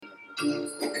Hello,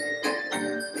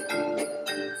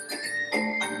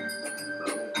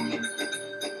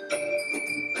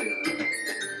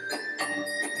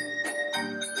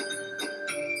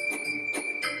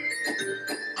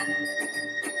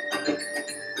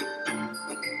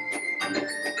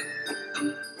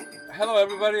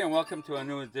 everybody, and welcome to a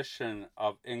new edition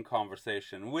of In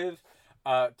Conversation.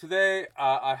 Today,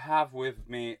 I have with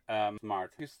me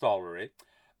Martin Stollery,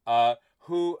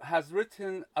 who has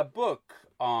written a book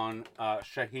on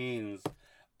Shaheen's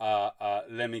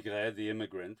L'Émigré, The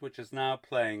Immigrant, which is now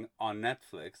playing on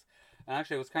Netflix. And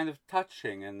actually, it was kind of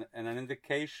touching and an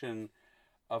indication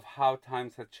of how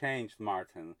times have changed,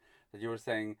 Martin. That you were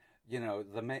saying, one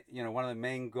of the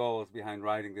main goals behind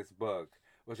writing this book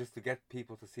was just to get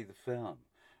people to see the film,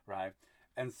 right?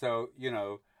 And so,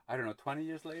 I don't know, 20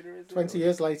 years later, is it? 20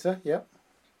 years later, yeah.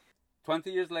 20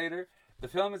 years later, the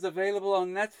film is available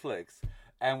on Netflix,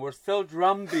 and we're still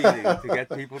drumbeating to get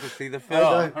people to see the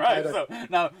film, right? So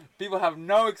now people have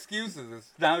no excuses.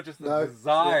 It's now just a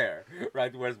desire,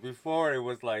 right? Whereas before it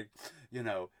was like,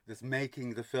 this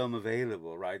making the film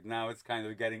available, right? Now it's kind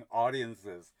of getting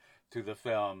audiences to the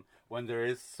film when there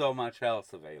is so much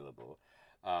else available.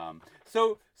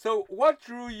 So what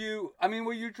drew you? I mean,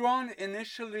 were you drawn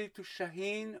initially to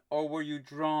Shaheen, or were you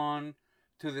drawn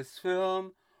to this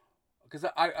film? Because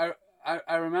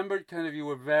I remember kind of you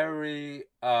were very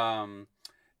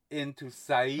into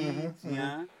Said,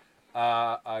 yeah.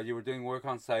 You were doing work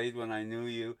on Said when I knew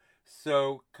you.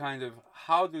 So kind of,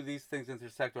 how do these things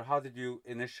intersect, or how did you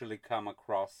initially come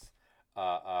across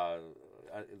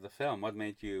the film? What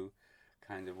made you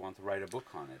kind of want to write a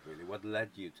book on it, really? What led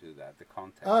you to that, the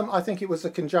context? I think it was a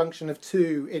conjunction of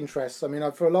two interests. I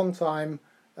mean, for a long time,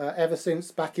 ever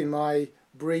since back in my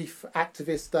brief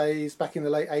activist days, back in the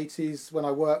late 80s, when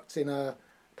I worked in a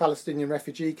Palestinian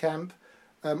refugee camp,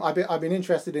 I've been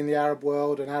interested in the Arab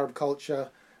world and Arab culture.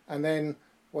 And then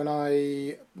when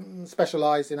I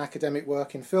specialised in academic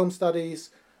work in film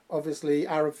studies, obviously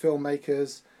Arab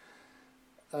filmmakers,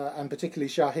 and particularly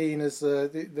Shaheen as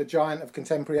the giant of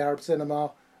contemporary Arab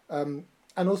cinema. And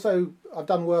also I've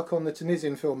done work on the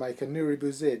Tunisian filmmaker Nouri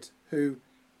Bouzid, who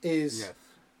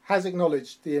has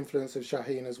acknowledged the influence of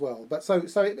Shaheen as well. But so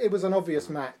it was an obvious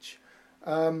match.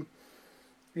 The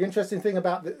interesting thing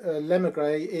about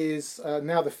L'Émigré is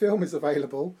now the film is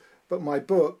available, but my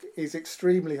book is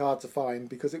extremely hard to find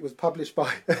because it was published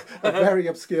by a very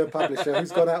obscure publisher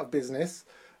who's gone out of business.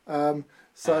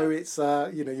 So it's,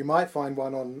 you might find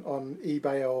one on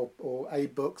eBay or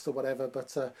Aid Books or whatever,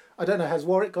 but I don't know, has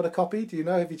Warwick got a copy? Do you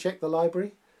know? Have you checked the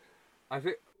library?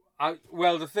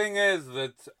 Well, the thing is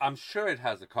that I'm sure it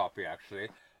has a copy, actually,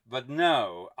 but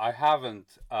no, I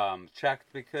haven't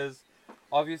checked because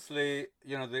obviously,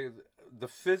 the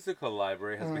physical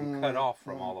library has been cut off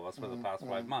from all of us for the past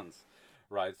 5 months,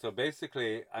 right? So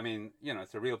basically, I mean,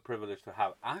 it's a real privilege to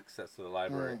have access to the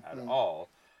library at all.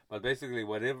 But basically,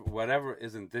 whatever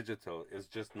isn't digital is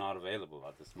just not available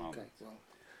at this moment. Okay, well.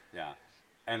 Yeah.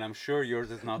 And I'm sure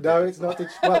yours is not digital. No, it's not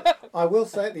digital. Well, I will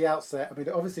say at the outset, I mean,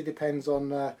 it obviously depends on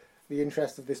the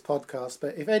interest of this podcast,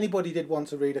 but if anybody did want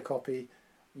to read a copy,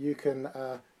 you can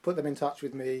put them in touch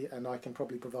with me, and I can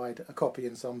probably provide a copy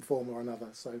in some form or another.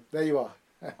 So there you are.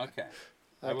 Okay.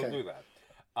 I will do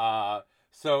that.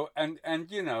 So,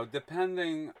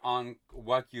 depending on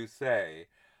what you say,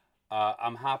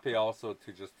 I'm happy also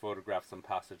to just photograph some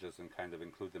passages and kind of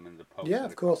include them in the post. Yeah,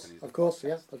 of course,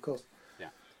 yes, of course. Yeah.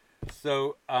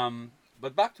 So,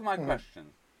 but back to my question.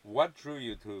 What drew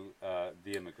you to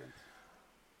The Immigrant?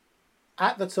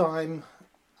 At the time,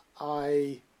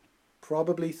 I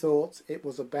probably thought it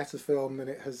was a better film than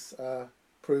it has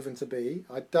proven to be.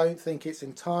 I don't think it's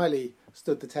entirely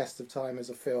stood the test of time as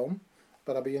a film,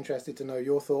 but I'd be interested to know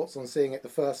your thoughts on seeing it the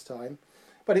first time.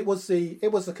 But it was the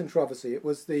controversy. It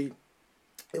was the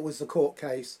court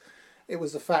case. It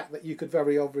was the fact that you could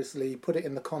very obviously put it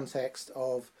in the context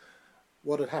of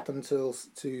what had happened to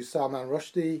Salman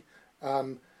Rushdie.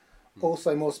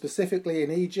 Also, more specifically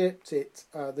in Egypt,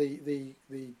 the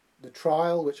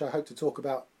trial, which I hope to talk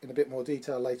about in a bit more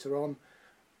detail later on,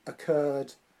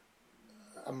 occurred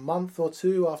a month or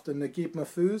two after Naguib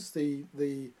Mahfouz,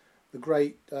 the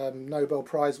great Nobel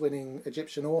Prize-winning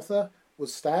Egyptian author,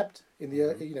 was stabbed in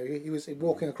the he was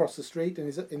walking across the street in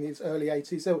his early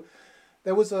 80s. So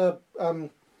there was a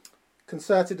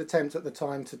concerted attempt at the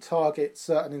time to target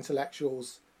certain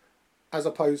intellectuals as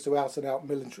opposed to out and out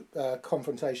military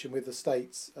confrontation with the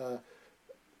state's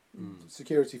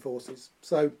security forces.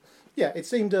 So yeah, it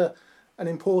seemed an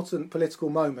important political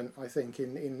moment, I think,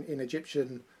 in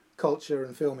Egyptian culture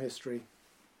and film history.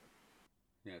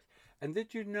 Yes. And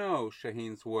did you know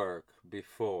Shaheen's work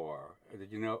before?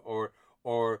 Did you know,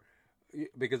 or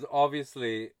because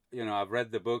obviously, I've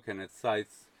read the book and it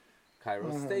cites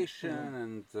Cairo Station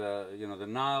and, the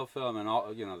Nile film and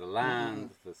all, the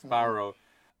land, the Sparrow.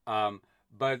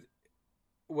 But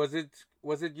was it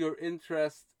your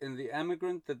interest in The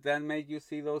Emigrant that then made you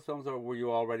see those films, or were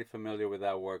you already familiar with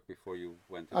that work before you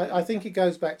went to I think it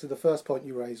goes back to the first point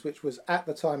you raised, which was at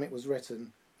the time it was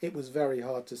written, it was very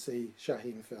hard to see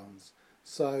Shaheen films.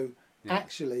 So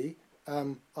actually,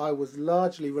 I was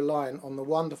largely reliant on the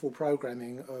wonderful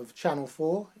programming of Channel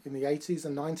 4 in the 80s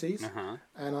and 90s.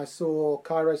 And I saw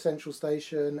Cairo Central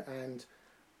Station and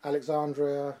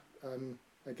Alexandria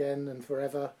again and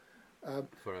forever.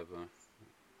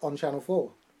 On Channel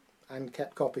 4, and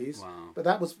kept copies. Wow. But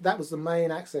that was the main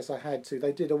access I had to.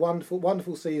 They did a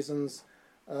wonderful seasons.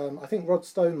 I think Rod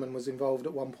Stoneman was involved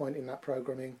at one point in that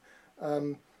programming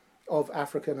of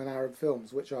African and Arab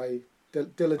films, which I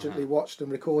diligently watched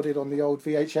and recorded on the old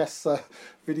VHS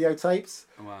videotapes.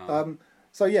 Wow.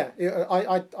 So yeah,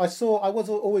 I was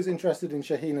always interested in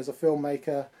Shaheen as a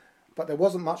filmmaker, but there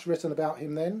wasn't much written about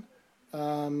him then.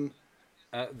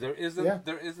 There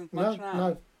isn't much now.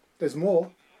 No, there's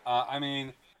more.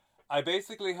 I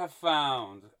basically have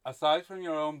found, aside from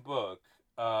your own book,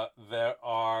 there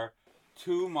are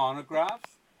 2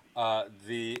 monographs.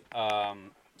 The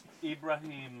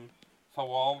Ibrahim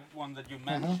Fawal one that you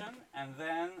mentioned, and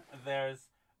then there's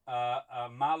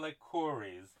Malik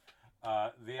Khouri's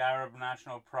The Arab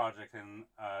National Project in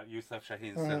Youssef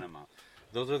Shaheen Cinema.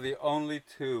 Those are the only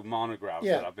 2 monographs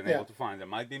that I've been able to find. There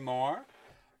might be more,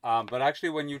 but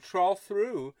actually when you trawl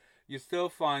through, you still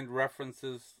find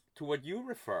references to what you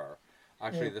refer.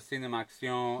 Actually, the Cinema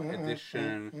Action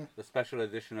edition, the special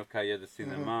edition of Cahiers de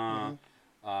Cinéma,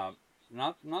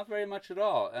 not very much at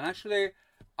all. And actually,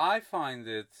 I find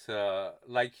it,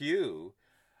 like you,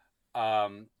 a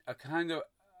kind of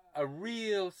a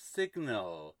real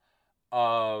signal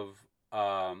of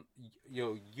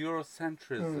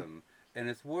Eurocentrism in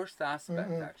its worst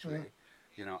aspect, actually.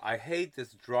 I hate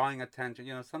this drawing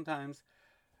attention. Sometimes,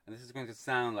 and this is going to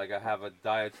sound like I have a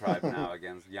diatribe now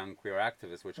against young queer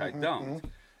activists, which I don't.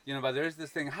 But there's this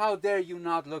thing, how dare you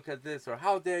not look at this, or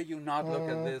how dare you not look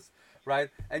at this, right?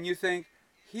 And you think,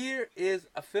 here is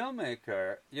a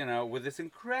filmmaker, with this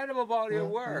incredible body of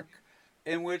work,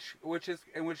 in which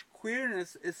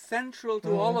queerness is central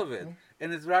to all of it,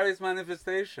 in its various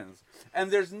manifestations. And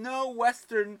there's no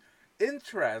Western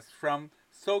interest from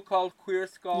so-called queer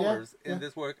scholars in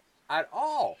this work at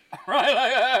all,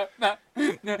 right?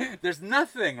 There's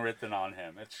nothing written on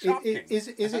him. It's shocking. Is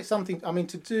it something?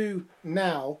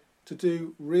 To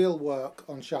do real work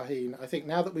on Shaheen? I think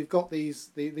now that we've got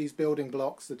these building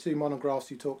blocks, the 2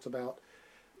 monographs you talked about,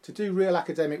 to do real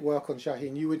academic work on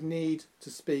Shaheen, you would need to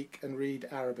speak and read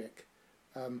Arabic,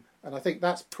 and I think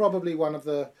that's probably one of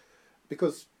the,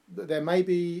 because there may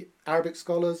be Arabic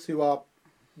scholars who are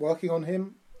working on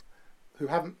him who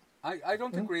haven't. I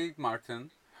don't agree,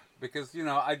 Martin. Because,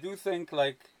 I do think,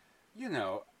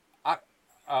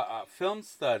 film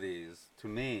studies, to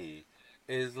me,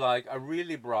 is like a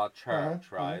really broad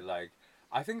church, right? Like,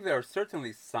 I think there are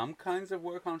certainly some kinds of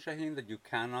work on Shaheen that you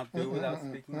cannot do without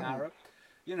speaking Arab,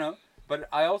 But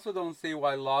I also don't see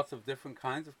why lots of different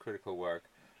kinds of critical work,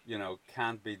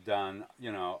 can't be done,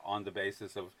 on the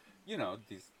basis of,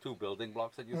 these 2 building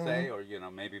blocks that you say, or,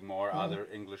 maybe more other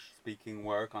English-speaking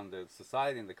work on the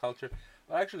society and the culture.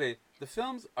 But actually, the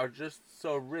films are just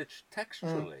so rich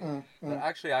textually that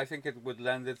actually I think it would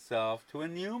lend itself to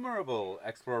innumerable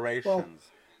explorations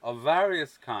of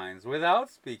various kinds without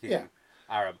speaking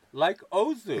Arab. Like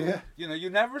Ozu. You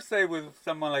never say with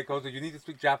someone like Ozu, you need to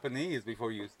speak Japanese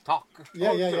before you talk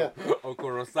Ozu or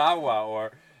Kurosawa,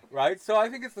 or, right? So I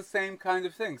think it's the same kind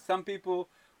of thing. Some people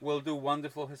will do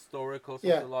wonderful historical,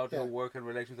 sociological work in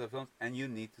relation to the films, and you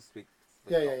need to speak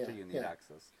the culture, you need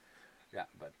access. Yeah,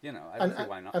 but, I don't see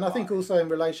why not. And I think also in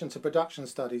relation to production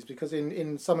studies, because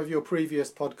in some of your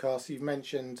previous podcasts you've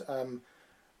mentioned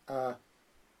the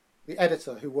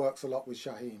editor who works a lot with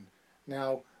Shaheen.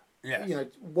 Now,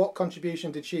 what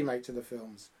contribution did she make to the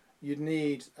films? You'd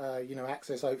need,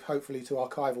 access, hopefully, to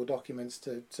archival documents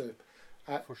to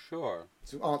for sure,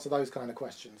 to answer those kind of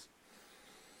questions.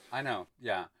 I know,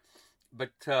 yeah.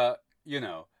 But,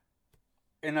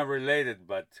 in a related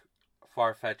but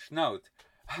far-fetched note,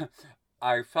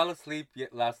 I fell asleep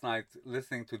last night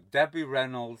listening to Debbie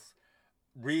Reynolds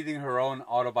reading her own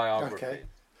autobiography. Okay.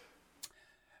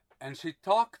 And she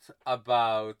talked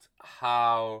about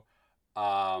how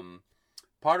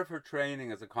part of her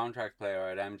training as a contract player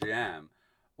at MGM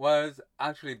was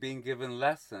actually being given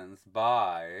lessons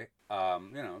by,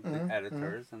 the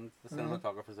editors and the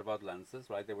cinematographers about lenses,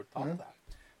 right? They were taught that,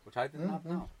 which I did not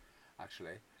know,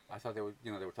 actually. I thought they were,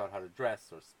 they were taught how to dress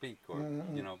or speak or,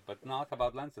 but not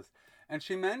about lenses. And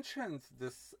she mentioned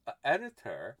this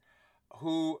editor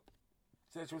who,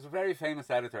 she was a very famous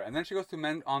editor. And then she goes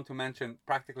on to mention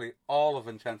practically all of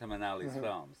Vincente Minnelli's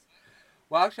films.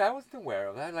 Well, actually, I wasn't aware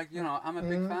of that. Like, I'm a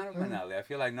big fan of Minnelli. I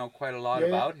feel I know quite a lot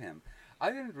about him. I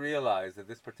didn't realize that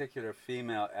this particular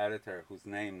female editor, whose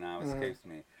name now escapes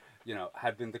me,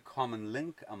 had been the common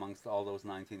link amongst all those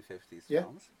 1950s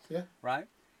films. Yeah. Right?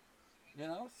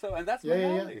 So, and that's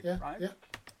Minnelli, right? Yeah.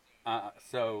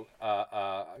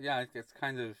 It's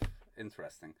kind of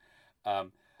interesting.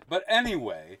 But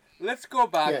anyway, let's go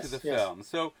back to the film.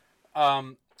 So,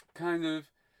 kind of,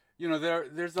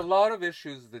 there's a lot of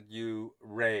issues that you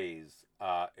raise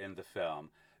in the film.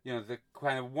 The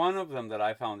kind of one of them that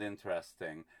I found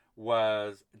interesting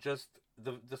was just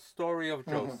the story of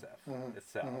Joseph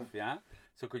itself. Yeah.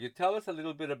 So could you tell us a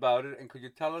little bit about it, and could you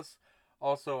tell us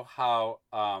also how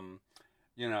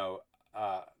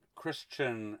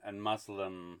Christian and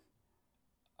Muslim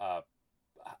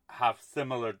have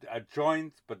similar,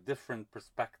 joint but different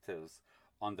perspectives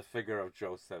on the figure of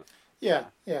Joseph? Yeah.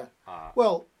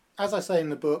 Well, as I say in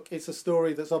the book, it's a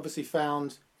story that's obviously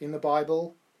found in the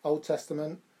Bible, Old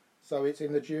Testament, so it's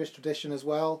in the Jewish tradition as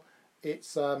well.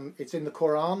 It's in the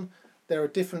Quran. There are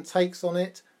different takes on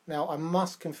it. Now, I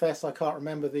must confess I can't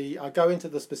remember I go into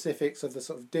the specifics of the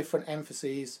sort of different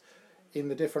emphases in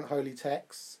the different holy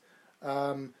texts.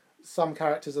 Some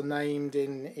characters are named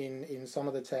in some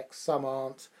of the texts, some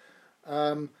aren't.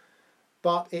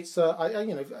 But it's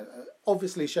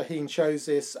obviously Shaheen chose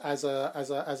this as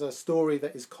a story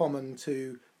that is common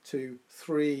to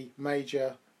three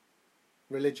major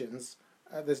religions.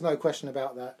 There's no question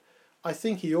about that. I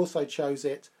think he also chose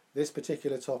this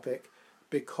particular topic,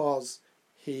 because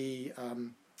he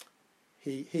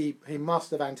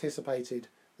must have anticipated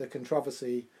the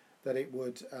controversy that it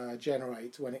would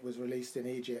generate when it was released in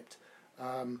Egypt,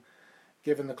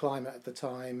 given the climate at the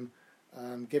time,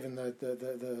 given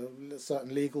the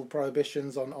certain legal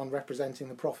prohibitions on representing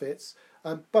the prophets.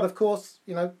 But of course,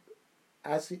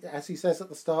 as he says at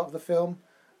the start of the film,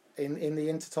 in the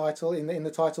intertitle, in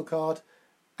the title card,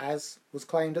 as was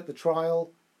claimed at the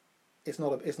trial, it's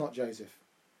not Joseph.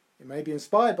 It may be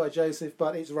inspired by Joseph,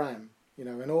 but it's Ram.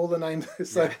 And all the names.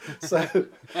 So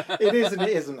it is and it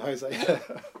isn't, Jose.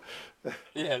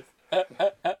 Yes.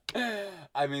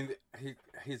 I mean,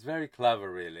 he's very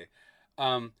clever, really.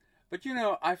 But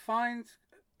I find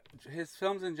his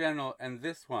films in general, and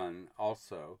this one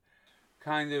also,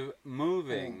 kind of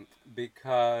moving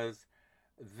because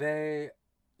they,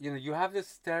 you have this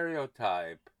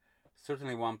stereotype,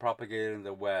 certainly one propagated in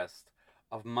the West,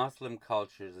 of Muslim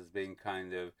cultures as being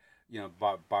kind of,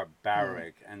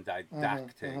 barbaric and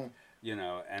didactic,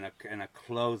 and a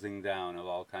closing down of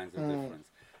all kinds of difference.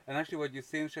 And actually what you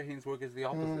see in Shaheen's work is the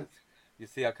opposite. You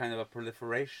see a kind of a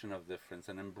proliferation of difference,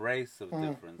 an embrace of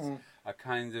difference, a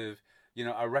kind of,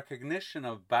 a recognition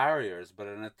of barriers, but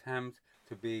an attempt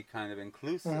to be kind of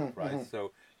inclusive, right?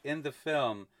 So in the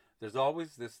film, there's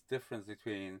always this difference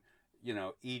between,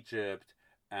 Egypt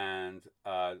and,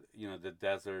 the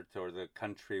desert or the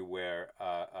country where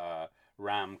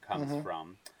Ram comes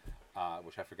from,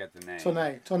 which I forget the name.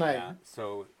 Tonei. Yeah,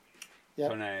 so,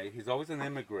 Tonei, he's always an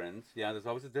immigrant. Yeah, there's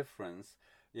always a difference.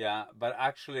 Yeah, but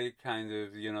actually, kind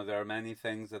of, there are many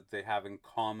things that they have in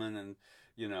common, and,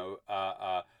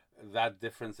 that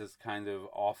difference is kind of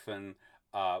often,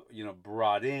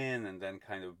 brought in and then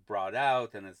kind of brought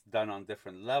out, and it's done on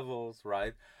different levels,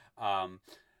 right?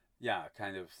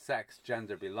 Kind of sex,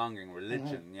 gender, belonging,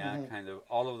 religion, kind of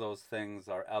all of those things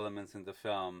are elements in the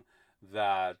film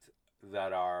that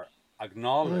are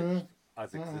acknowledged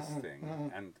as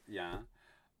existing, and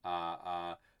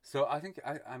so I think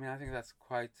I think that's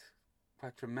quite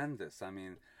tremendous. I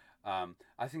mean,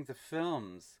 I think the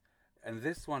films, and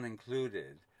this one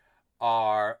included,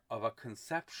 are of a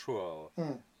conceptual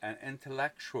and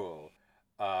intellectual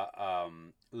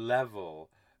level,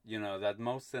 that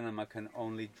most cinema can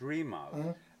only dream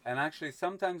of. And actually,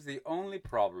 sometimes the only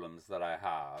problems that I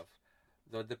have,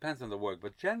 though it depends on the work,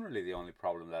 but generally the only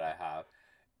problem that I have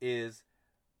is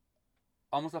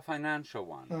almost a financial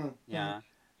one.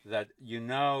 That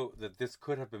that this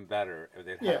could have been better if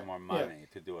they'd had more money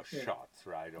to do a shot,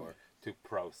 right, or to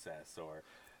process, or.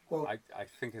 Well, I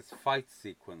think his fight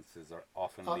sequences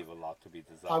often leave a lot to be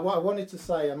desired. I wanted to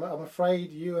say, I'm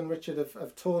afraid you and Richard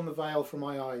have torn the veil from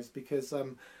my eyes, because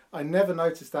I never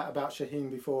noticed that about Shaheen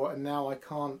before, and now I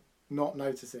can't not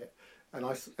notice it. And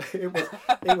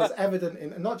it was evident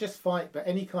in not just fight, but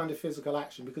any kind of physical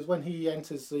action, because when he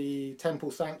enters the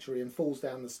temple sanctuary and falls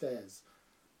down the stairs,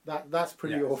 that's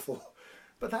pretty awful.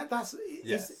 But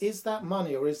is that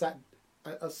money, or is that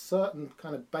a certain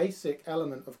kind of basic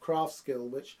element of craft skill,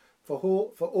 which for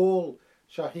all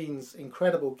Shaheen's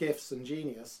incredible gifts and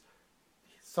genius,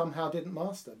 somehow didn't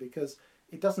master, because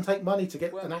it doesn't take money to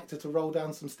get an actor to roll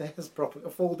down some stairs properly,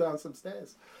 or fall down some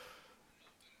stairs.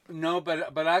 No,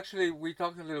 but actually we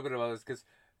talked a little bit about this because,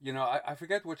 you know, I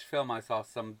forget which film I saw,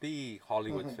 some B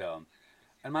Hollywood film.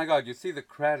 And my God, you see the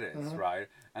credits, right?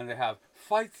 And they have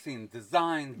fight scene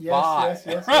designed by,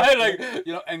 right? Like,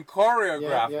 you know, and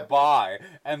choreographed by,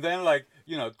 and then like,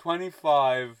 you know,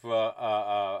 25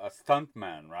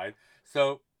 stuntmen, right?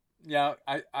 So, yeah,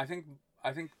 I think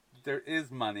there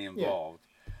is money involved,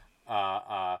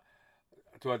 to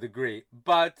a degree,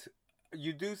 but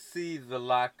you do see the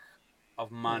lack of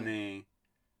money.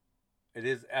 It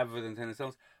is evident in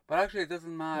itself, but actually it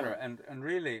doesn't matter. And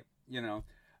really, you know,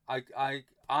 I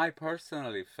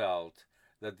personally felt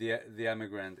that the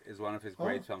Emigrant is one of his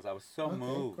great films. I was so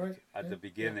moved at the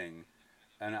beginning,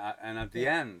 and at the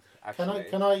end. Actually,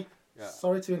 can I?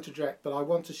 Sorry to interject, but I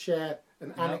want to share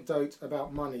an anecdote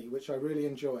about money, which I really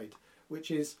enjoyed.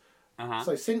 Which is,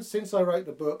 so since I wrote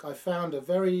the book, I found a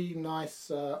very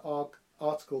nice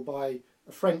article by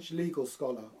a French legal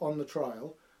scholar on the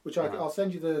trial, which I'll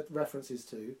send you the references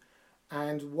to.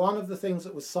 And one of the things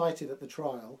that was cited at the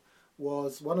trial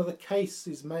was, one of the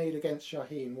cases made against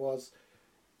Shaheen was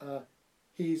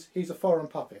he's a foreign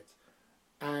puppet,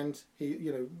 and he,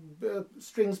 you know,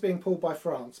 strings being pulled by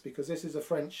France, because this is a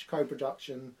French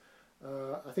co-production.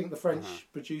 I think the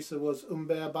French producer was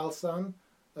Humbert Balsan,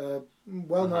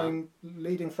 well-known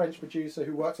leading French producer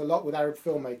who worked a lot with Arab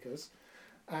filmmakers,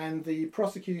 and the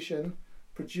prosecution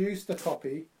produced a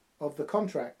copy of the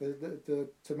contract to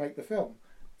make the film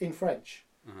in French,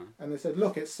 and they said,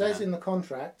 look, it says in the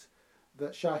contract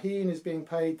that Shaheen is being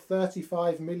paid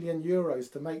 35 million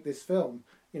euros to make this film.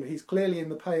 You know, he's clearly in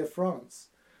the pay of France.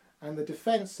 And the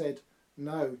defence said,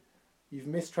 no, you've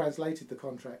mistranslated the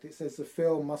contract. It says the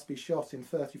film must be shot in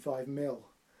 35 mil.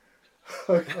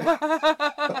 Okay.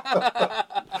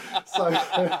 So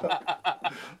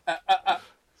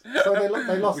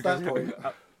they lost that point.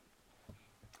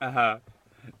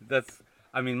 That's,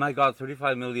 I mean, my God,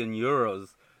 35 million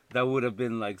euros. That would have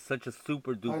been like such a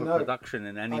super duper production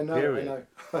in any period.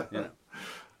 I know. You know.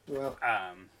 Well,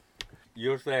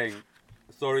 you're saying,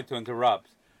 sorry to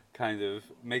interrupt, kind of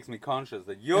makes me conscious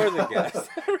that you're the guest.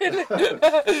 Really.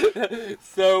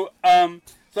 So I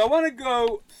want to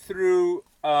go through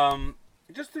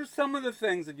just through some of the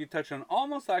things that you touch on,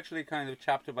 almost actually kind of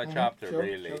chapter by chapter,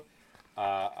 really,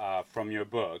 from your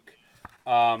book.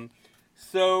 Kind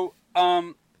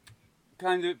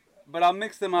of, but I'll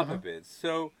mix them up a bit.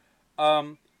 So.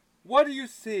 What do you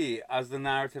see as the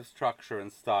narrative structure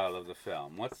and style of the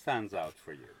film? What stands out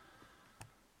for you?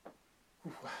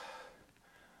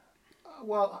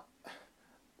 Well,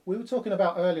 we were talking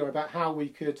about earlier about how we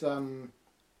could,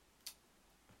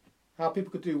 how people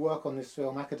could do work on this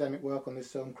film, academic work on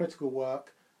this film, critical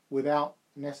work, without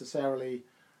necessarily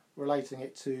relating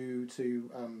it to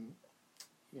you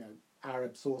know,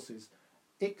 Arab sources.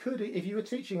 It could, if you were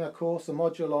teaching a course, a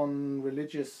module on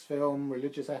religious film,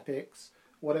 religious epics,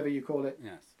 whatever you call it,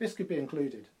 this could be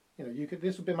included. You know,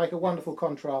 this would make a wonderful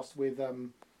contrast with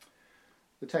the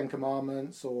Ten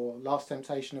Commandments or Last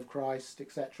Temptation of Christ,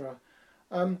 etc.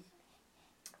 And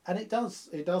it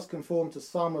does conform to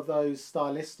some of those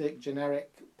stylistic,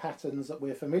 generic patterns that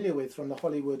we're familiar with from the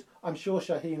Hollywood. I'm sure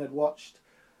Shaheen had watched,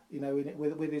 you know,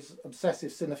 with his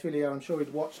obsessive cinephilia, I'm sure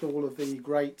he'd watched all of the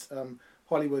great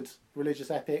Hollywood religious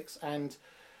epics, and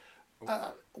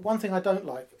one thing I don't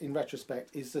like in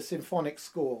retrospect is the symphonic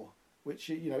score, which,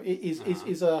 you know,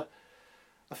 is a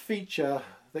feature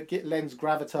that lends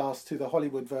gravitas to the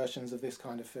Hollywood versions of this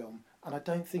kind of film, and I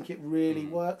don't think it really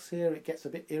works here. It gets a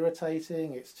bit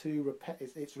irritating. It's too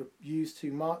it's used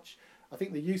too much. I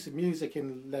think the use of music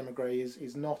in L'Emigre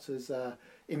is not as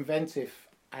inventive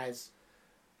as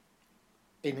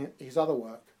in his other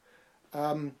work.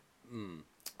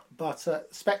 But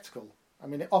spectacle. I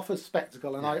mean, it offers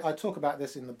spectacle, and I talk about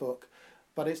this in the book,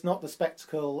 but it's not the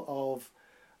spectacle of,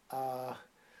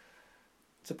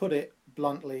 to put it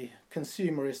bluntly,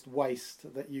 consumerist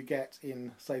waste that you get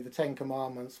in, say, the Ten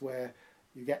Commandments, where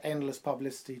you get endless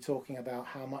publicity talking about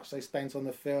how much they spent on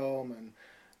the film and,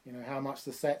 you know, how much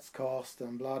the sets cost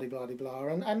and blah-de-blah-de-blah,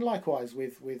 and likewise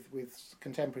with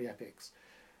contemporary epics.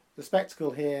 The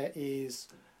spectacle here is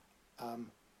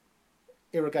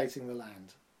irrigating the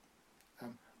land.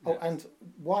 Oh, and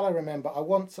while I remember, I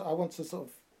want to sort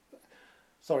of,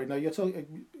 sorry, no, you're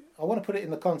talking. I want to put it in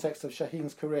the context of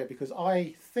Shaheen's career, because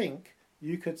I think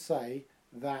you could say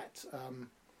that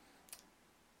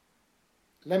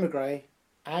L'Emigre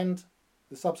and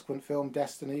the subsequent film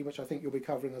Destiny, which I think you'll be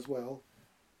covering as well,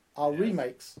 are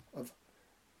remakes of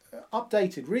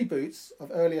updated reboots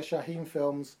of earlier Shaheen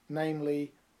films,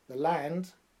 namely The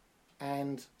Land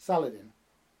and Saladin.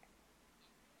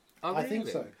 Oh, I think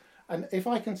so. And if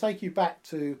I can take you back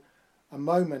to a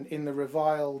moment in the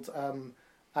reviled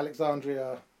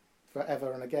Alexandria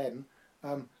Forever and Again,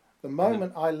 the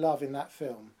moment I love in that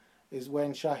film is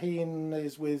when Shaheen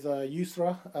is with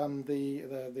Yusra,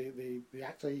 the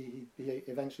actor. He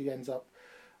eventually ends up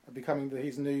becoming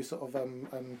his new sort of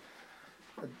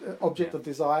object of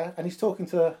desire, and he's talking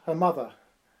to her mother,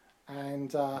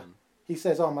 and he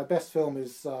says, "Oh, my best film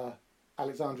is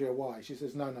Alexandria Why?" She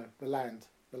says, "No, The Land,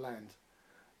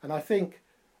 And I think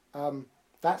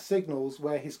that signals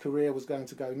where his career was going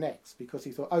to go next, because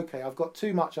he thought, okay, I've got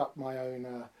too much up my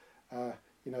own,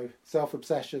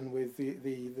 self-obsession with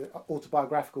the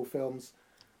autobiographical films.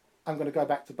 I'm going to go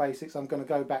back to basics. I'm going to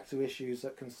go back to issues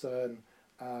that concern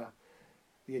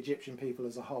the Egyptian people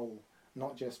as a whole,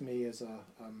 not just me as a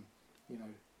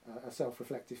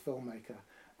self-reflective filmmaker."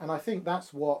 And I think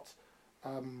that's what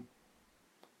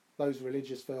those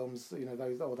religious films,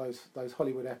 those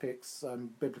Hollywood epics,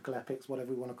 biblical epics,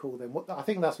 whatever we want to call them, I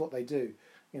think that's what they do.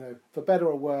 For better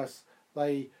or worse,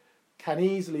 they can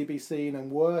easily be seen, and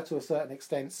were to a certain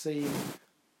extent seen,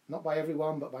 not by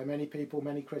everyone but by many people,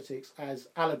 many critics, as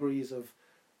allegories of,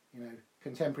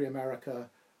 contemporary America,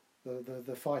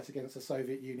 the fight against the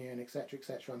Soviet Union, etc.,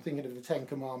 etc. I'm thinking of the Ten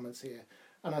Commandments here,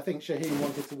 and I think Shaheen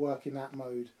wanted to work in that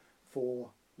mode for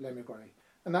L'Emigre,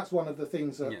 and that's one of the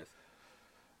things that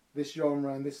this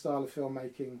genre and this style of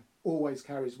filmmaking always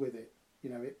carries with it.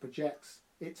 It projects,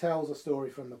 it tells a story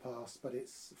from the past, but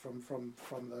it's from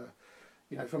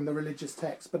the religious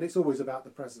text, but it's always about the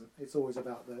present. It's always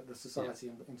about the society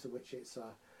into which it's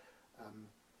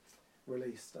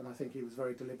released, and I think he was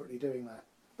very deliberately doing that.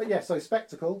 But so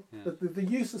spectacle. Yeah. The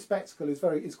use of spectacle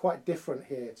is quite different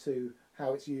here to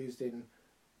how it's used in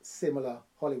similar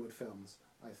Hollywood films,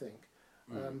 I think.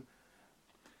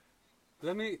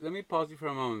 Let me pause you for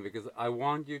a moment, because I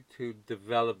want you to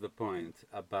develop the point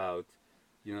about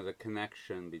the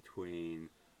connection between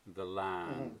The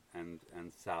Land and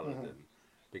Saladin,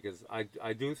 because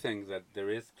I do think that there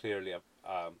is clearly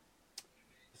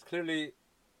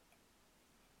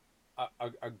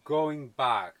a going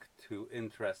back to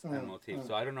interest and motif.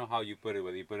 So I don't know how you put it,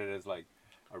 whether you put it as like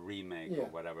a remake or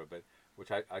whatever, but which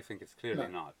I think it's clearly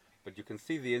not. But you can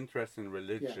see the interest in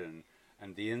religion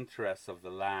and the interest of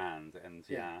the land and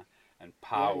and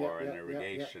power and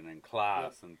irrigation and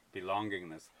class and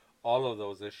belongingness. All of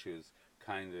those issues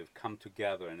kind of come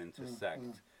together and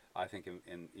intersect. I think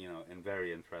in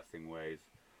very interesting ways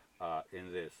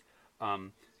in this.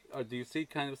 Do you see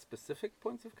kind of specific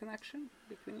points of connection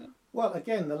between them? Well,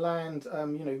 again, The Land,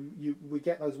 we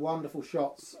get those wonderful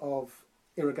shots of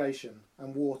irrigation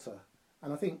and water.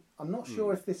 And I'm not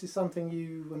sure if this is something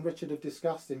you and Richard have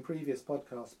discussed in previous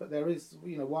podcasts, but there is,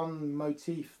 one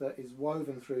motif that is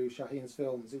woven through Shaheen's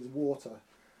films is water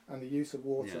and the use of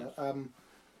water. Yes.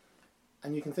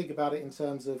 And you can think about it in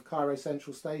terms of Cairo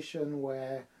Central Station,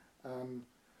 where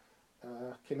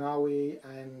Kinawi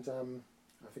and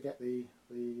I forget the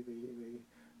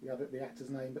actor's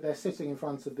name, but they're sitting in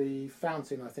front of the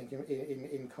fountain, I think,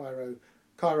 in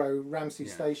Cairo Ramsey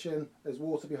Station. There's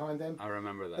water behind them. I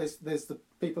remember that. There's the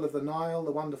people of the Nile,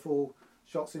 the wonderful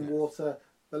shots in water.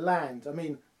 The Land.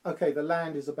 The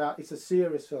Land it's a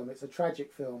serious film. It's a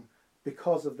tragic film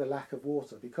because of the lack of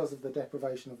water, because of the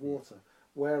deprivation of water.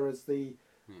 Whereas the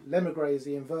L'Emigre is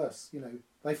the inverse.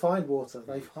 They find water.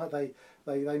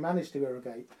 They manage to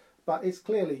irrigate, but it's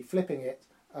clearly flipping it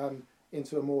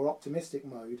into a more optimistic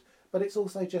mode. But it's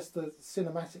also just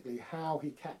cinematically how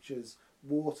he captures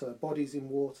water, bodies in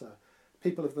water,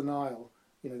 people of the Nile.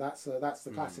 That's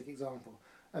the classic example.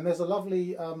 And there's a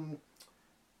lovely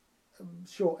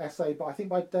short essay, I think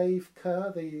by Dave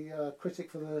Kerr, the critic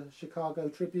for the Chicago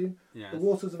Tribune, The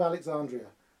Waters of Alexandria.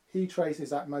 He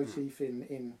traces that motif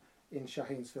in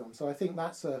Shaheen's film. So I think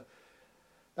that's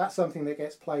something that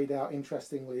gets played out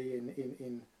interestingly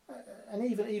in and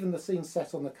even the scene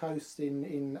set on the coast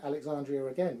in Alexandria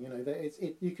again.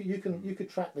 You could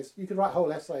track this. You could write a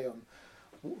whole essay on.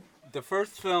 The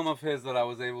first film of his that I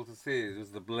was able to see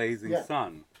was The Blazing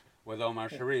Sun with Omar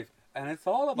Sharif, and it's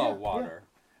all about water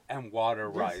and water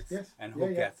rights and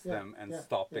who gets them and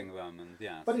stopping them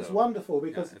But it's wonderful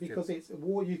because it's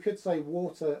you could say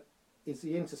water is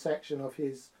the intersection of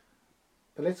his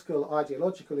political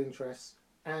ideological interests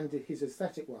and his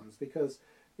aesthetic ones, because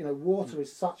water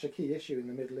is such a key issue in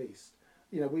the Middle East.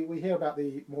 We hear about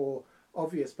the more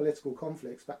obvious political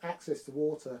conflicts, but access to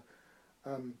water,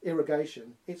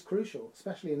 irrigation, it's crucial,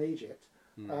 especially in Egypt.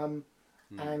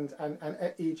 and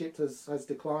Egypt has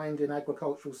declined in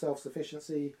agricultural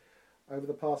self-sufficiency over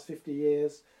the past 50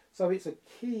 years. So it's a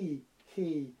key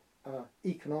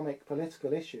economic,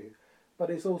 political issue, but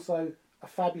it's also a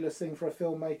fabulous thing for a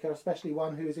filmmaker, especially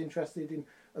one who is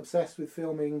obsessed with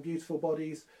filming beautiful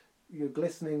bodies,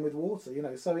 glistening with water.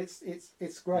 So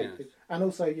it's great. Yes. And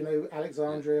also,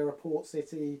 Alexandria, a port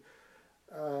city,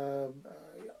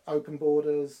 open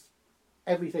borders,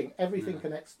 everything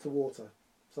connects to water.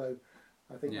 So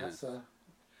I think that's.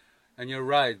 And you're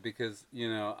right, because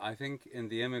I think in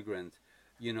The Immigrant,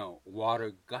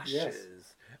 water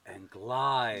gushes and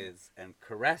glides and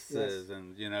caresses,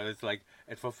 and it's like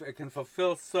it can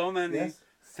fulfill so many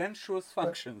sensuous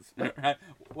functions, right?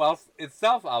 Whilst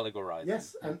itself allegorizing.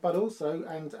 Yes, but also,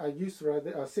 Yusra,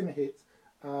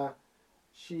 Simihit,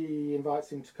 she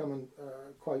invites him to come and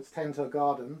quotes tend her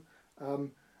garden,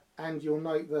 and you'll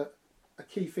note that a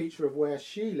key feature of where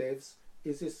she lives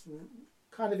is this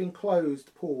kind of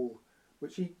enclosed pool,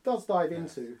 which he does dive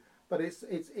into, but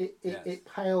it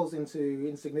pales into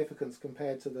insignificance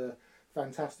compared to the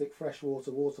fantastic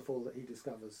freshwater waterfall that he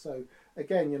discovers. So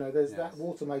again, there's that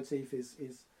water motif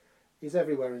is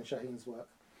everywhere in Shaheen's work.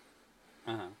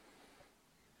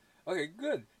 Okay,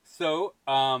 good. So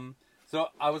so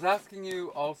I was asking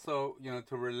you also,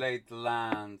 to relate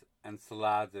Land and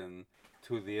Saladin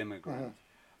to The Immigrant.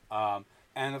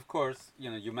 And of course,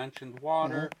 you mentioned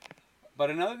water. But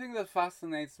another thing that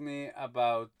fascinates me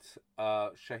about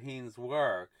Shaheen's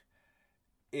work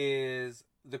is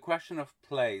the question of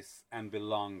place and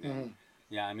belonging.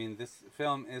 Yeah, I mean, this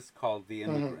film is called The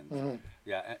Immigrant.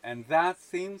 Yeah, and that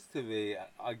seems to be,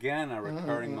 again, a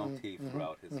recurring motif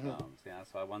throughout his films. Yeah,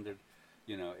 so I wondered,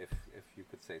 if you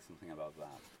could say something about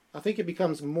that. I think it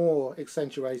becomes more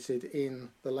accentuated in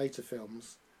the later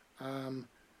films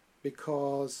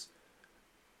because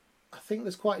I think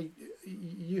there's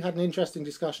you had an interesting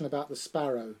discussion about the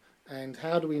sparrow and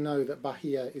how do we know that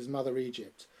Bahia is Mother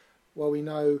Egypt? Well, we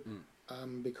know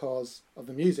because of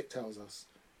the music tells us,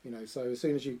 so as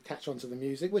soon as you catch on to the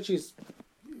music,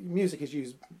 music is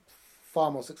used far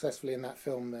more successfully in that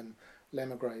film than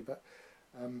L'Emigre, but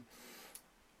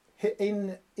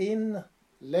in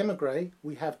L'Emigre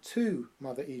we have two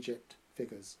Mother Egypt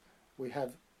figures. We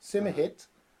have Simihit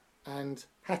and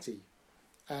Hatti,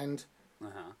 and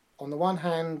on the one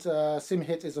hand,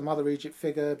 Simhit is a Mother Egypt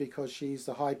figure because she's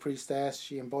the high priestess.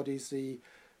 She embodies the,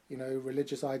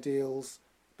 religious ideals,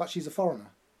 but she's a foreigner.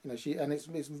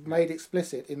 It's made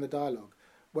explicit in the dialogue.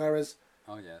 Whereas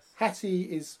Hatti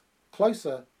is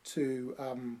closer to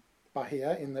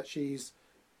Bahia in that she's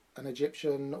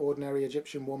an ordinary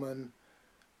Egyptian woman,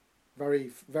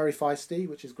 very very feisty,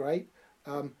 which is great.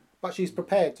 But she's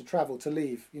prepared to travel, to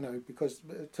leave, because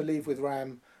to leave with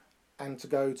Ram and to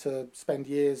go to spend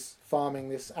years farming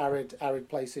this arid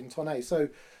place in Tonne. So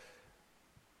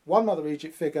one Mother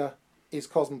Egypt figure is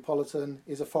cosmopolitan,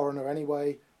 is a foreigner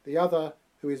anyway. The other,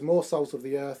 who is more salt of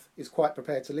the earth, is quite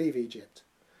prepared to leave Egypt.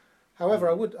 However,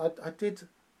 I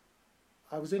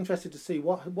was interested to see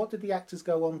what did the actors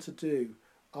go on to do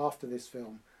after this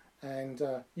film. And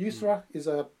Yusra is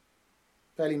a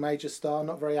fairly major star,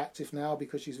 not very active now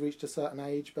because she's reached a certain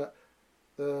age, but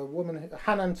the woman,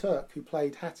 Hanan Turk, who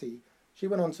played Hatti, she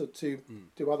went on to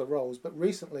do other roles, but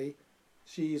recently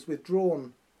she's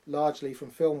withdrawn largely from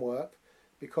film work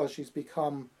because she's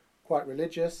become quite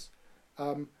religious.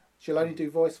 She'll only do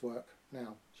voice work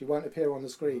now. She won't appear on the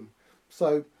screen.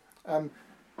 So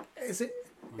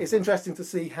it's interesting to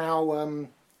see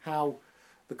how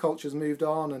the culture's moved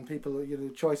on and people,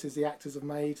 choices the actors have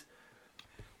made.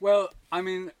 Well, I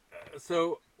mean,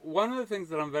 so one of the things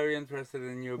that I'm very interested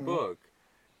in your book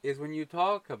is when you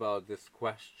talk about this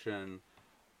question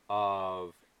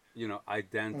of,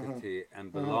 identity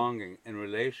and belonging in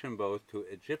relation both to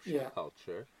Egyptian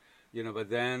culture, but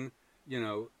then,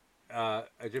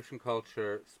 Egyptian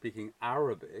culture speaking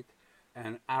Arabic,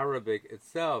 and Arabic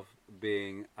itself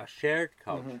being a shared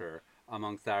culture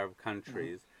amongst Arab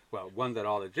countries. Well, one that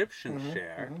all Egyptians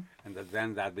share, and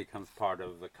then that becomes part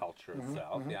of the culture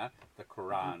itself. Yeah, the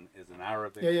Quran is in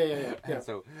Arabic. Yeah. And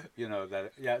so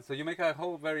So you make a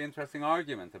whole very interesting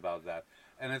argument about that,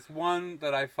 and it's one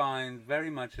that I find very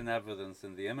much in evidence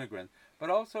in The Immigrant, but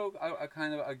also a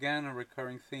kind of a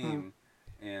recurring theme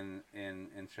in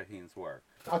Shaheen's work.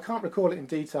 I can't recall it in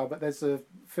detail, but there's a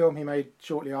film he made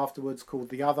shortly afterwards called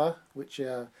The Other, which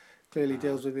clearly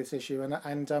deals with this issue, and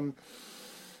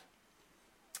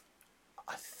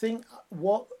I think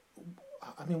what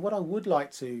I would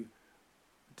like to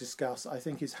discuss, I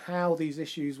think, is how these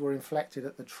issues were inflected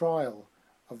at the trial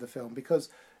of the film, because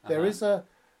there is a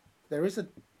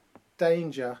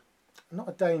danger, not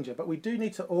a danger, but we do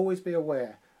need to always be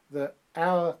aware that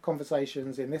our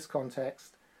conversations in this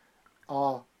context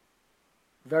are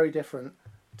very different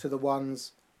to the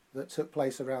ones that took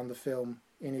place around the film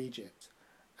in Egypt.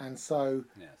 And so,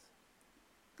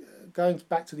 going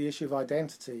back to the issue of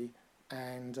identity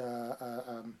and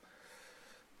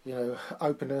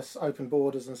openness, open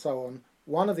borders, and so on,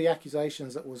 one of the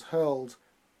accusations that was hurled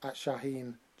at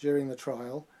Shaheen during the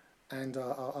trial, and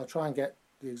I'll try and get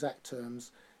the exact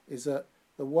terms, is that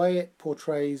the way it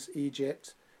portrays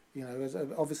Egypt, is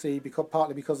obviously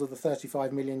partly because of the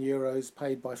 35 million euros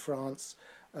paid by France.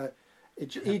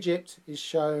 Egypt is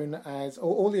shown as,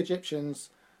 all the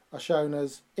Egyptians are shown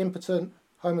as impotent,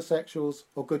 homosexuals,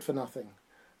 or good for nothing.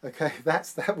 Okay,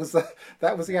 that was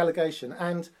the allegation,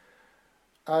 and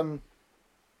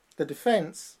the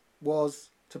defence was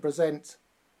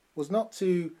not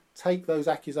to take those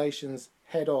accusations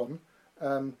head on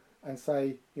and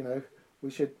say,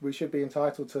 we should be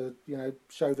entitled to,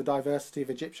 show the diversity of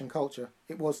Egyptian culture.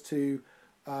 It was to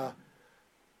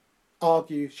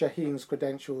argue Shaheen's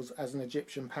credentials as an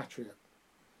Egyptian patriot,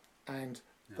 and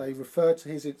they referred to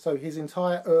his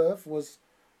entire oeuvre was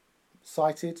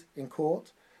cited in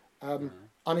court,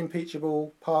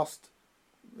 unimpeachable past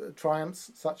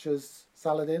triumphs such as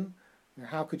Saladin.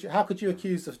 How could you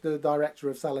accuse the director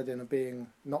of Saladin of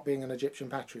not being an Egyptian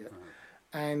patriot?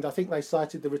 And I think they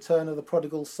cited the Return of the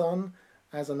Prodigal Son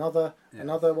as another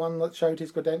one that showed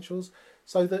his credentials.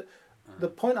 So that the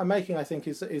point I'm making, I think,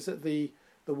 is that the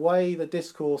way the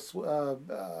discourse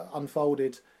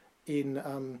unfolded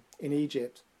in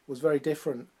Egypt was very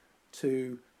different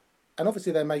to, and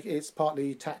obviously it's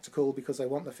partly tactical because they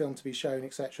want the film to be shown,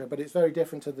 etc. But it's very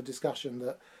different to the discussion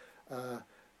that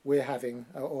we're having,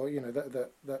 or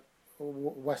that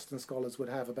Western scholars would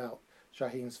have about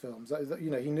Shaheen's films. He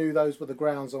knew those were the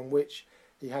grounds on which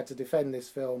he had to defend this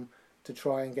film to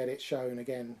try and get it shown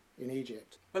again in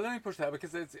Egypt. But let me push that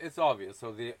because it's obvious.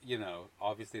 So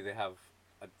obviously they have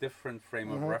a different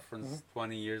frame of reference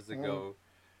 20 years ago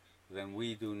than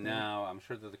we do now. I'm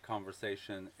sure that the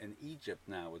conversation in Egypt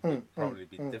now would probably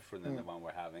be different than the one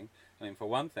we're having. I mean, for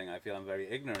one thing, I feel I'm very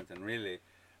ignorant and really,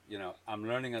 I'm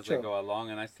learning as I go along,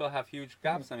 and I still have huge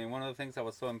gaps. I mean, one of the things I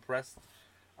was so impressed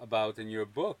about in your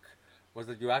book was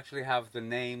that you actually have the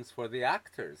names for the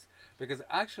actors, because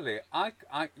actually I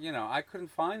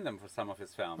couldn't find them for some of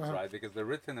his films, right? Because they're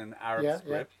written in Arab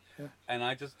script, and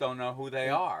I just don't know who they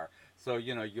are. So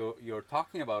you're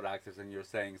talking about actors and you're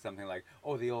saying something like,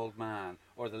 oh, the old man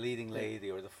or the leading lady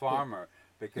or the farmer,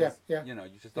 because you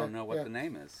just don't know what the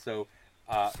name is. So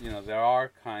there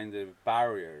are kind of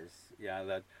barriers.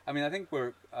 That I think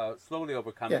we're slowly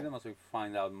overcoming them as we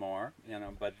find out more.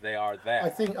 But they are there. I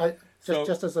think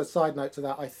just as a side note to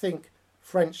that, I think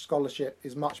French scholarship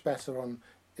is much better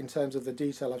in terms of the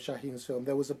detail of Shaheen's film.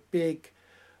 There was a big,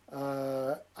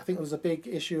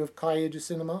 issue of Cahiers du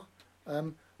Cinéma,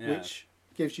 which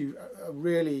gives you a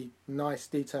really nice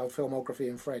detailed filmography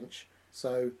in French.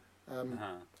 So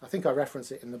I think I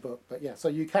reference it in the book. But so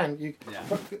you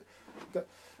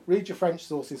read your French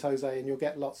sources, Jose, and you'll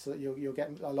get you'll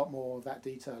get a lot more of that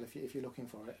detail if you're looking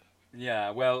for it. Yeah,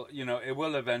 well, it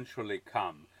will eventually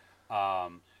come.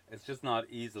 It's just not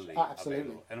easily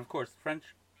available. And of course,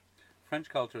 French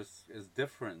culture is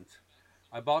different.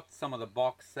 I bought some of the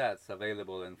box sets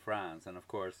available in France, and of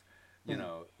course,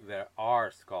 there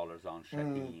are scholars on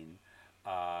Shaheen,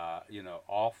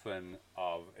 often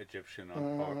of Egyptian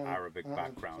or Arabic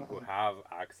background who have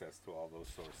access to all those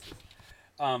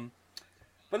sources.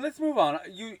 But let's move on.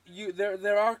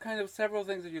 There are kind of several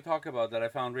things that you talk about that I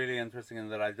found really interesting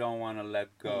and that I don't want to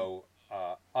let go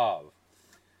of.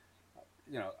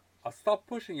 I'll stop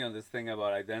pushing you on this thing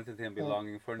about identity and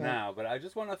belonging for now, but I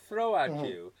just want to throw at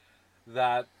you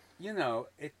that,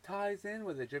 it ties in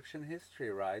with Egyptian history,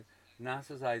 right?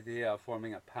 Nasser's idea of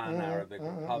forming a pan-Arabic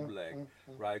republic,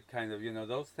 right? Kind of,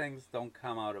 those things don't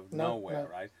come out of nowhere,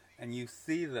 right? And you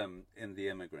see them in The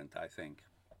Immigrant, I think.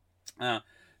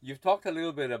 You've talked a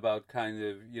little bit about kind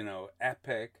of,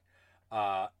 epic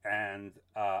and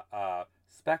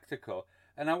spectacle.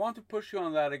 And I want to push you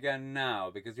on that again now,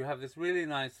 because you have this really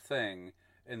nice thing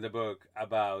in the book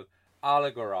about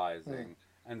allegorizing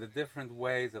and the different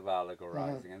ways of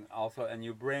allegorizing. And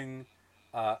you bring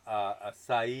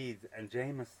Said and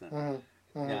Jameson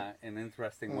in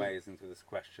interesting ways into this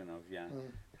question of,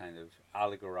 kind of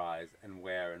allegorize and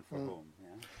where and for whom.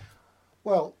 Yeah?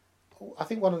 Well, I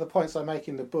think one of the points I make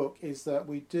in the book is that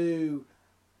we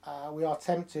are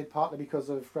tempted, partly because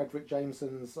of Fredric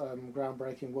Jameson's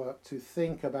groundbreaking work, to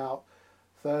think about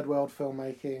third world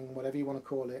filmmaking, whatever you want to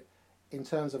call it, in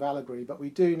terms of allegory. But we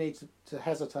do need to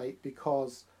hesitate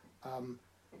because,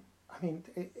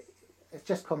 it's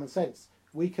just common sense.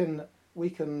 We can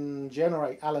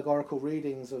generate allegorical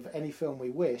readings of any film we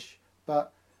wish,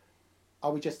 but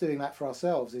are we just doing that for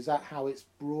ourselves? Is that how it's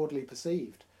broadly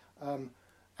perceived?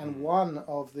 And one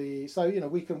of the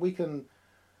we can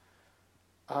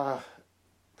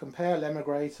compare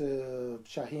Lemaitre to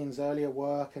Shaheen's earlier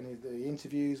work and the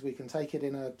interviews. We can take it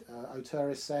in a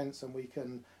auteurist sense, and we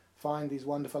can find these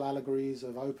wonderful allegories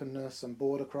of openness and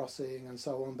border crossing and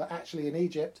so on. But actually, in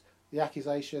Egypt, the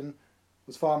accusation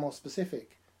was far more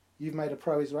specific. You've made a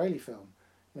pro-Israeli film.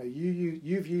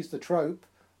 You've used the trope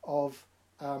of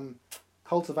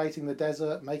cultivating the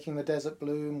desert, making the desert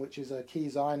bloom, which is a key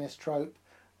Zionist trope.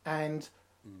 And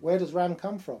where does Ram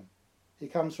come from? He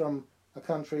comes from a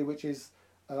country which is,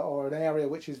 or an area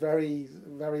which is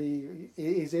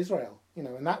is Israel,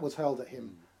 and that was held at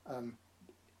him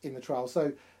in the trial.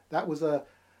 So that was a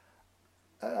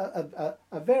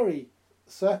very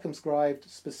circumscribed,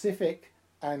 specific,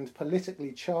 and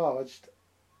politically charged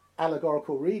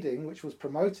allegorical reading, which was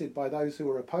promoted by those who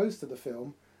were opposed to the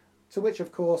film. To which,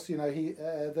 of course,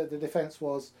 the defence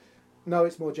was, no,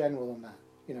 it's more general than that.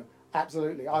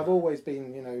 Absolutely. I've always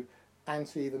been,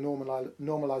 anti the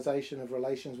normalisation of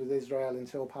relations with Israel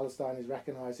until Palestine is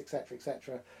recognised, etc.,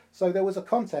 etc. So there was a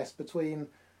contest between,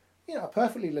 a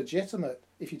perfectly legitimate,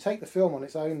 if you take the film on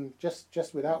its own,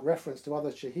 just without reference to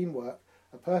other Shaheen work,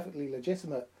 a perfectly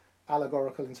legitimate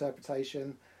allegorical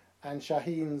interpretation, and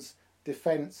Shaheen's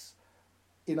defence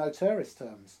in auteurist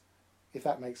terms, if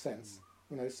that makes sense.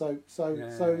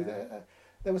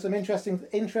 There were some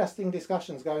interesting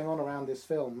discussions going on around this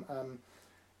film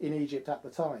in Egypt at the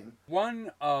time.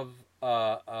 One of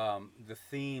the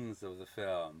themes of the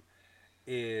film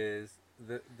is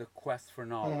the quest for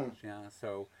knowledge. Yeah,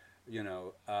 so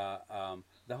the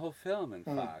whole film, in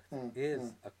fact,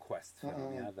 is a quest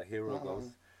film. Yeah, the hero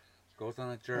goes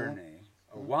on a journey,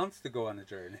 or wants to go on a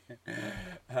journey,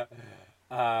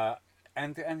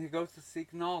 and he goes to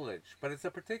seek knowledge. But it's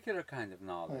a particular kind of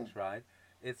knowledge, right?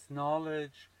 It's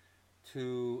knowledge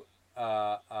to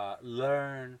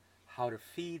learn how to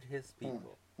feed his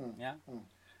people. Yeah,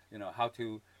 how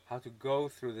to go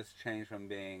through this change from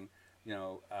being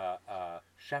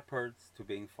shepherds to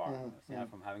being farmers. Yeah,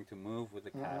 from having to move with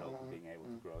the cattle to being able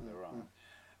to grow their own.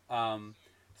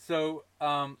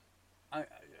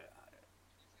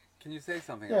 Can you say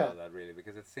something about that, really?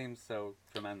 Because it seems so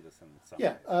tremendous in some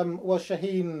ways. Well,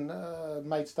 Shaheen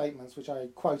made statements, which I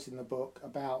quote in the book,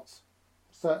 about,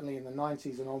 certainly in the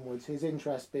 90s and onwards, his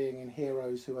interest being in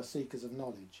heroes who are seekers of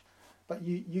knowledge. But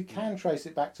you can trace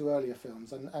it back to earlier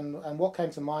films. And what came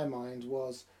to my mind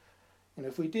was,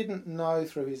 if we didn't know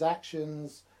through his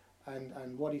actions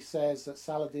and what he says that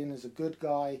Saladin is a good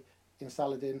guy in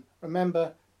Saladin,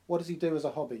 remember, what does he do as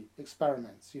a hobby?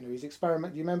 Experiments. He's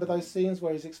experiment. Do you remember those scenes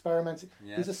where he's experimenting?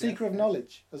 Yes, he's a seeker of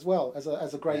knowledge as well as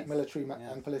a great military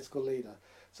and political leader.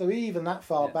 So even that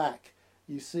far back,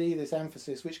 you see this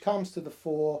emphasis, which comes to the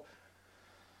fore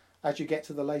as you get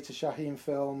to the later Shaheen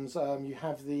films. You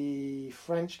have the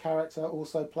French character,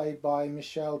 also played by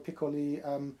Michel Piccoli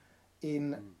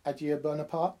in Adieu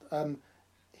Bonaparte.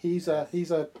 He's a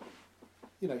his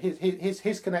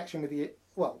connection with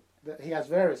he has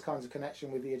various kinds of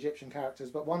connection with the Egyptian characters,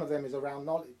 but one of them is around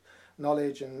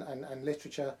knowledge and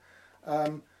literature.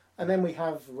 And then we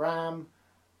have Ram,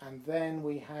 and then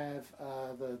we have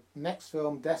the next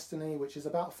film, Destiny, which is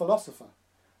about a philosopher,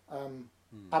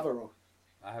 Averroes.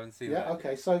 I haven't seen that. Yeah,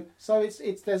 okay. So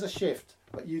it's there's a shift,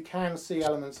 but you can see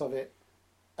elements of it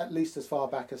at least as far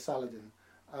back as Saladin.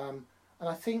 And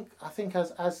I think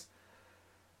as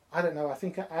I don't know. I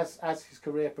think as his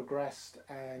career progressed,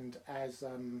 and as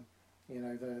the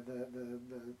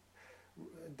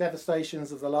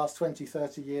devastations of the last 20,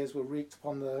 30 years were wreaked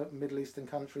upon the Middle Eastern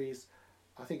countries,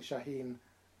 I think Shaheen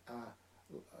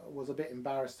was a bit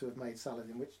embarrassed to have made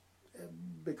Saladin, which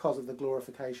because of the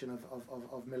glorification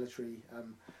of military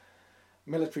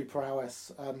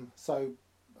prowess. So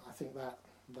I think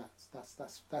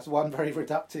that's one very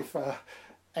reductive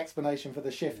explanation for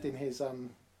the shift in his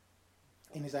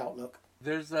outlook.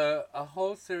 There's a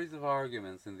whole series of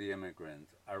arguments in The Immigrant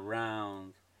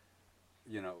around,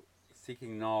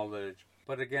 seeking knowledge,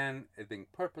 but again, it being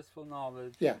purposeful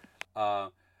knowledge. Yeah.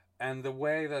 And the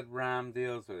way that Ram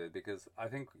deals with it, because I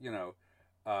think,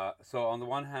 so on the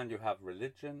one hand you have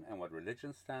religion and what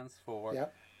religion stands for,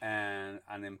 and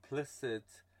an implicit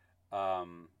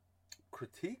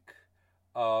critique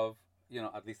of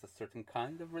at least a certain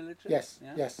kind of religion. Yes,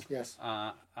 yeah? yes.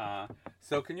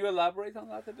 So can you elaborate on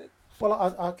that a bit?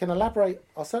 Well, I can elaborate.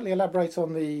 I'll certainly elaborate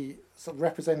on the sort of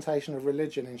representation of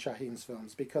religion in Shaheen's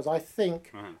films, because I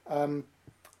think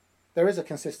there is a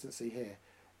consistency here.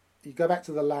 You go back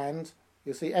to The Land,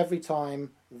 you'll see every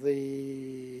time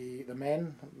the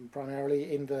men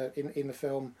primarily in the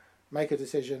film make a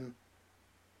decision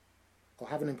or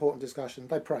have an important discussion,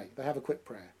 they pray. They have a quick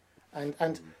prayer,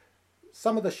 and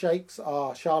some of the sheikhs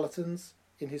are charlatans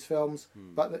in his films,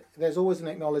 but there's always an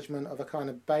acknowledgement of a kind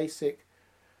of basic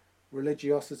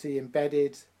religiosity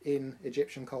embedded in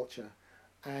Egyptian culture,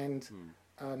 and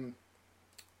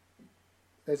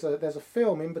there's a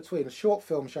film in between, a short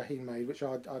film Shaheen made, which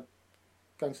I'm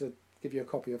going to give you a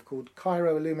copy of, called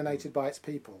Cairo Illuminated by Its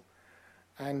People,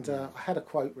 and I had a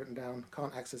quote written down,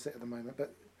 can't access it at the moment,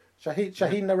 but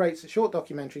Shaheen narrates a short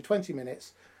documentary, 20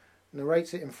 minutes,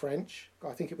 narrates it in French.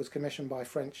 I think it was commissioned by a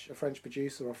French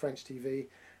producer or French TV,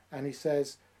 and he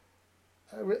says,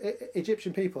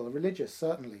 Egyptian people are religious,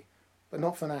 certainly, but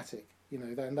not fanatic. You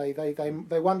know,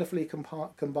 they wonderfully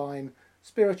combine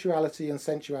spirituality and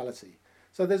sensuality.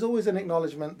 So there's always an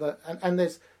acknowledgement that, and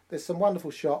there's some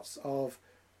wonderful shots of,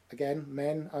 again,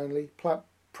 men only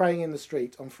praying in the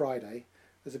street on Friday.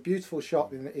 There's a beautiful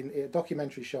shot in a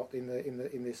documentary shot in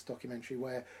this documentary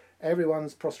where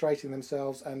everyone's prostrating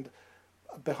themselves, and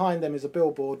behind them is a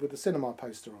billboard with a cinema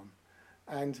poster on,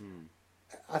 and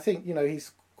I think, you know,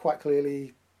 he's quite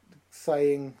clearly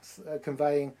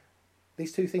conveying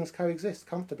these two things coexist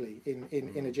comfortably in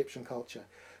Egyptian culture.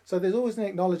 So there's always an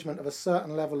acknowledgement of a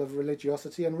certain level of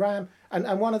religiosity, and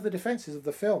one of the defences of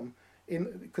the film,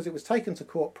 because it was taken to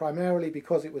court primarily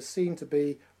because it was seen to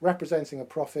be representing a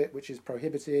prophet, which is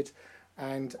prohibited,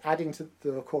 and adding to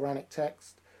the Quranic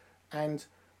text, and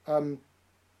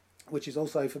which is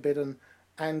also forbidden.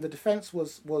 And the defence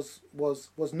was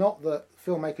not that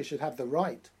filmmakers should have the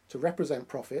right to represent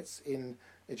prophets in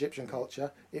Egyptian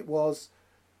culture. It was,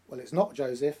 well, it's not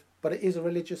Joseph, but it is a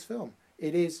religious film.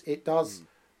 It does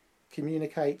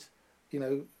communicate, you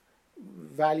know,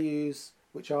 values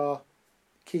which are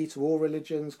key to all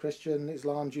religions, Christian,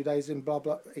 Islam, Judaism, blah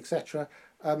blah, etc.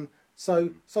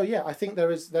 So yeah, I think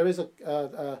there is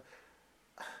a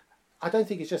I don't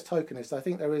think it's just tokenist. I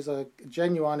think there is a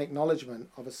genuine acknowledgement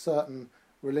of a certain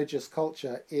religious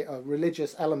culture, a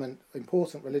religious element,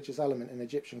 important religious element in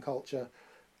Egyptian culture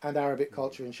and Arabic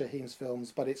culture in Shaheen's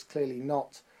films, but it's clearly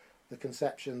not the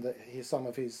conception that some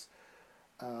of his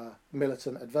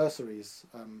militant adversaries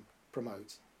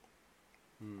promote.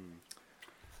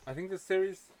 I think the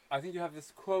series, I think you have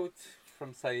this quote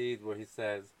from Said where he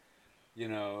says, you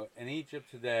know, in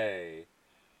Egypt today,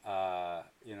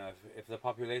 you know, if the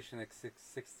population is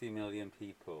 60 million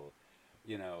people,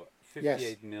 you know,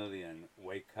 58 million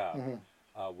wake up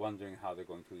wondering how they're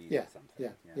going to eat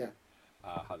something.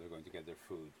 How they're going to get their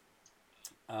food.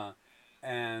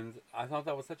 And I thought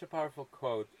that was such a powerful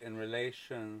quote in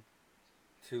relation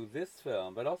to this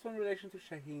film, but also in relation to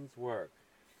Shaheen's work.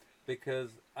 Because,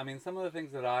 I mean, some of the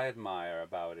things that I admire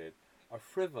about it are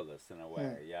frivolous in a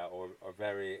way, or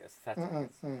very aesthetic.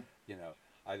 You know,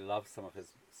 I love some of his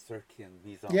Circean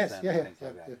mise en scène and things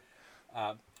like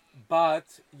that.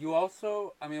 But you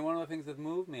also, I mean, one of the things that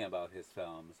moved me about his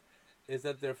films is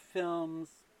that they're films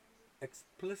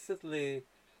explicitly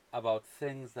about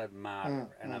things that matter.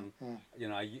 And you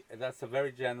know, that's a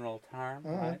very general term,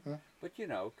 right? But, you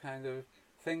know, kind of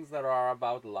things that are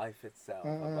about life itself,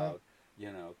 about,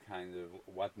 you know, kind of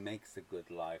what makes a good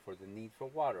life, or the need for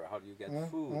water, how do you get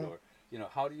food, or, you know,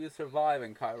 how do you survive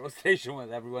in Cairo Station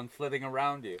with everyone flitting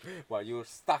around you while you're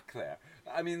stuck there?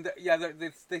 I mean,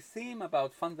 they seem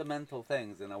about fundamental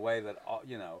things in a way that,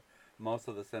 you know, most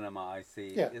of the cinema I see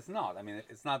is not. I mean,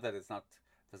 it's not that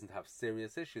doesn't have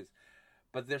serious issues,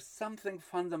 but there's something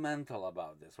fundamental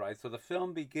about this, right? So the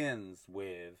film begins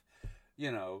with,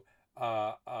 you know,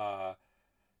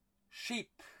 sheep,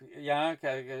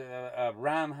 a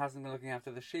ram hasn't been looking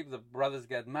after the sheep. The brothers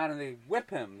get mad and they whip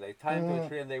him. They tie him to a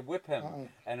tree and they whip him.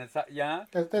 And it's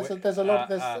there's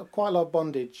quite a lot of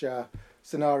bondage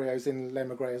scenarios in Les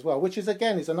Maigret as well, which is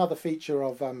another feature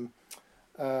of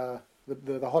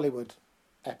the Hollywood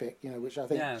epic, you know, which I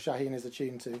think Shaheen is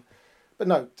attuned to. But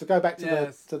no, to go back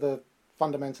to the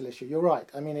fundamental issue, you're right.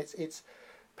 I mean, it's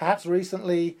perhaps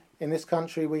recently in this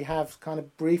country we have kind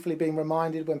of briefly been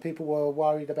reminded when people were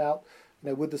worried about, you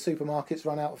know, would the supermarkets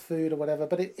run out of food or whatever.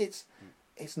 But it's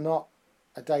not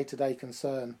a day-to-day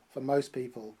concern for most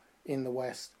people in the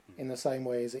West in the same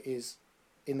way as it is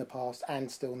in the past and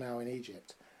still now in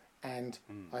Egypt. And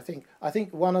I think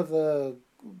part of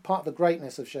the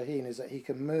greatness of Shaheen is that he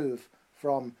can move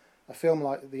from a film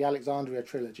like the Alexandria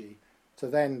trilogy to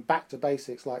then back to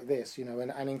basics like this, you know,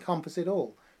 and encompass it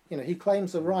all. You know, he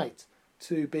claims the right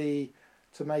to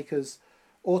make as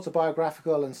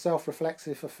autobiographical and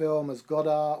self-reflexive a film as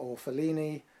Godard or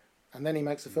Fellini, and then he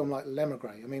makes a film like Les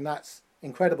Maigret. I mean, that's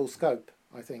incredible scope,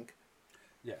 I think.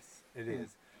 Yes, it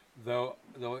is. though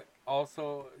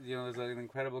also, there's an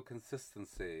incredible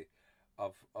consistency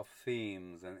of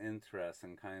themes and interests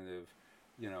and kind of,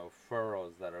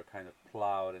 furrows that are kind of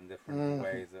plowed in different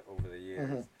ways over the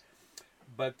years.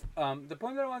 But the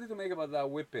point that I wanted to make about that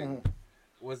whipping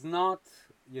was not,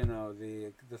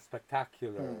 the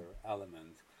spectacular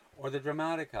element or the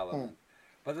dramatic element,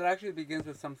 but it actually begins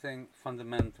with something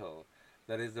fundamental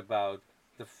that is about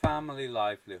the family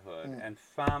livelihood and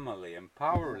family and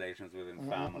power relations within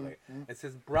family. It's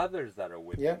his brothers that are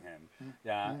whipping him.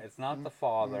 Yeah, it's not the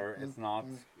father, it's not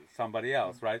somebody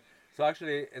else, right? So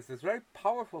actually, it's this very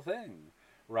powerful thing,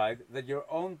 right? That your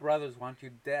own brothers want you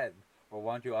dead or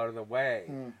want you out of the way,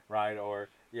 right? Or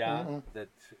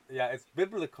it's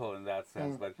biblical in that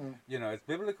sense, but it's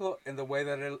biblical in the way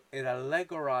that it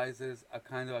allegorizes a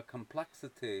kind of a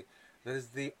complexity that is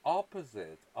the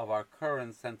opposite of our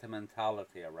current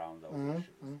sentimentality around those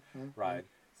issues, right?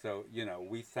 So,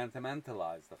 we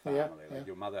sentimentalize the family. Like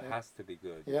your mother has to be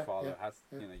good. Your father has,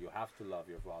 you have to love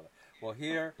your father. Well,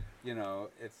 here,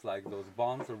 it's like those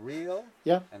bonds are real.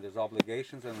 Yeah. And there's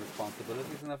obligations and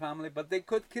responsibilities in the family, but they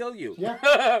could kill you.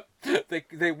 Yeah.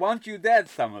 they want you dead,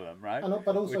 some of them, right?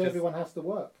 But also everyone has to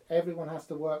work. Everyone has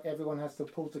to work. Everyone has to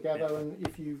pull together. Yeah. And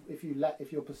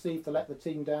if you're perceived to let the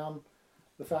team down,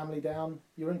 the family down,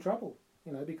 you're in trouble.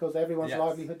 Because everyone's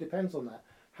livelihood depends on that.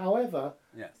 However,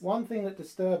 one thing that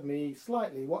disturbed me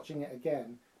slightly watching it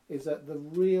again is that the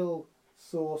real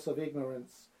source of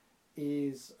ignorance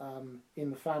is in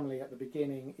the family at the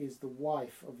beginning is the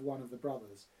wife of one of the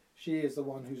brothers. She is the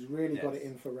one who's really got it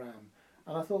in for Ram.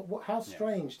 And I thought, how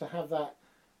strange to have that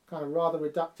kind of rather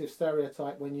reductive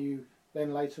stereotype when you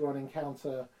then later on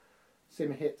encounter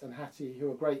Simhit and Hattie,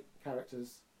 who are great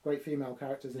characters, great female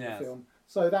characters in the film.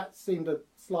 So that seemed a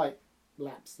slight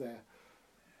lapse there.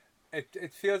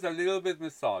 It feels a little bit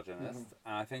misogynist,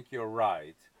 and I think you're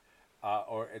right,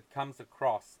 or it comes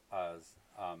across as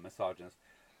misogynist,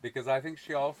 because I think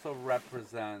she also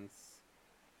represents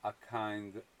a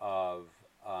kind of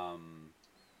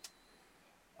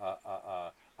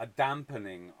a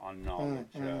dampening on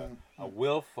knowledge, a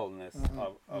willfulness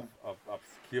of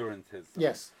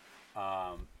obscurantism,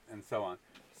 and so on.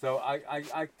 So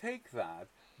I take that,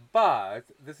 but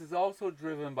this is also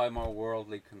driven by more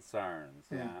worldly concerns,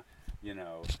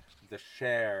 the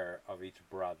share of each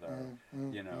brother,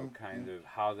 kind of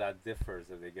how that differs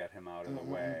if they get him out of the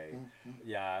way.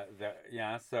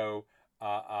 So,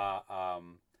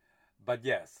 but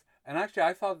yes. And actually,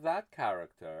 I thought that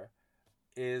character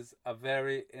is a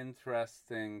very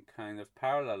interesting kind of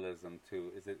parallelism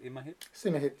to, is it Imahit?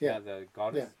 Simahit, yeah. The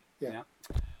goddess. Yeah.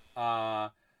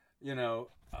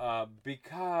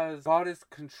 Because goddess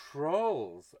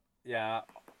controls,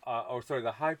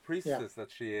 the high priestess that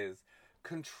she is,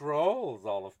 controls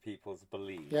all of people's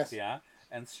beliefs,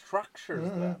 and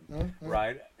structures them,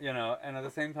 right? And at the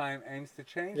same time aims to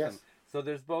change them. So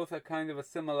there's both a kind of a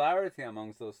similarity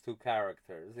amongst those two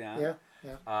characters, and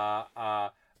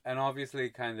obviously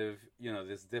kind of,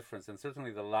 this difference. And certainly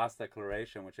the last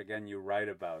declaration, which again you write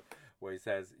about, where he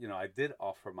says, I did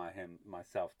offer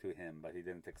myself to him, but he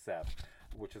didn't accept,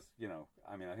 which is,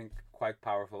 I think quite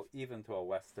powerful even to a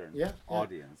Western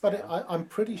audience. But I'm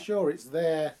pretty sure it's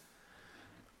there.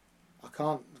 I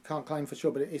can't claim for sure,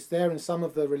 but it's there in some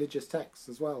of the religious texts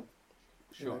as well.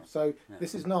 Sure. So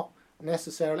this is not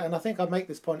necessarily, and I think I make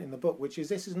this point in the book, which is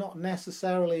this is not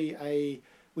necessarily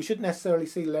we shouldn't necessarily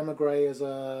see Lemegre as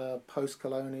a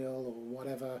post-colonial or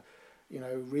whatever,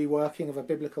 reworking of a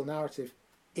biblical narrative.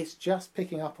 It's just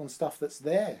picking up on stuff that's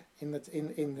there in the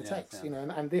text,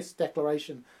 and this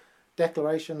declaration,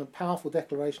 a powerful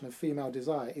declaration of female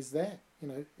desire is there.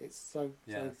 It's so.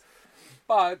 Yes.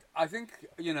 But I think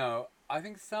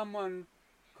someone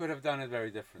could have done it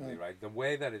very differently, right? The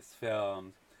way that it's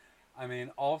filmed. I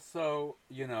mean, also,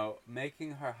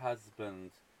 making her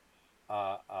husband,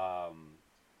 oh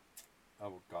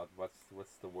God,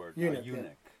 what's the word?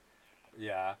 Eunuch.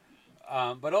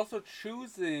 But also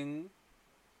choosing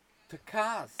to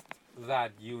cast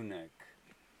that eunuch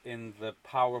in the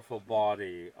powerful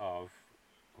body of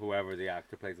whoever the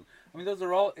actor plays him. I mean, those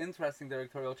are all interesting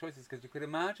directorial choices because you could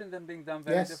imagine them being done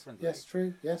very differently. Yes,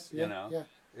 true. Yes, yeah.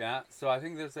 Yeah, so I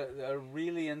think there's a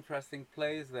really interesting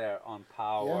plays there on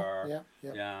power,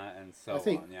 and so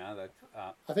on. Yeah,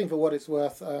 I think for what it's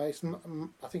worth, I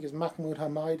think it's Mahmoud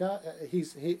Hamida.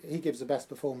 He gives the best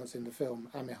performance in the film.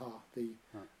 Amihar,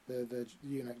 the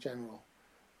eunuch general.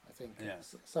 I think.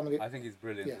 Yes. I think he's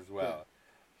brilliant as well.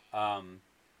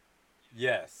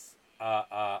 Yes.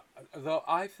 Though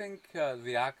I think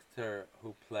the actor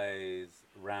who plays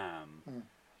Ram,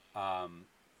 I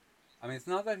mean, it's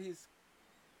not that he's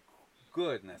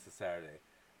good necessarily,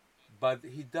 but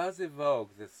he does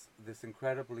evoke this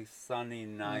incredibly sunny,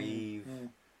 naive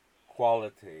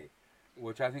quality,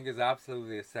 which I think is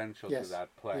absolutely essential to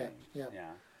that playing. Yeah.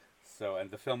 So, and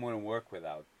the film wouldn't work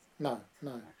without. No.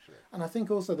 Actually. And I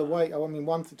think also the way, I mean,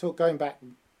 going back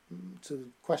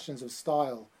to questions of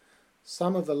style,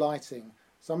 some of the lighting,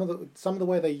 some of the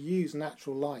way they use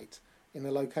natural light in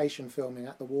the location filming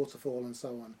at the waterfall and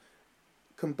so on,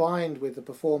 combined with the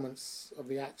performance of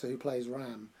the actor who plays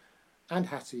Ram, and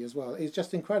Hattie as well, is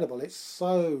just incredible. It's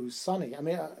so sunny. I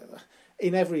mean,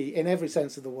 in every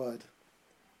sense of the word.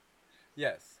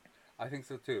 Yes, I think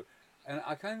so too. And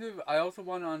I also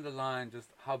want to underline just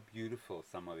how beautiful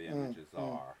some of the images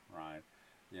are, right?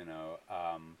 You know,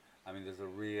 I mean, there's a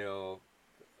real,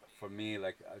 for me,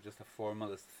 like just a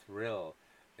formalist thrill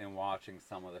in watching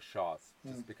some of the shots,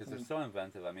 just because they're so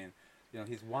inventive. I mean, you know,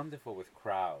 he's wonderful with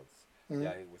crowds,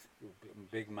 with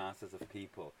big masses of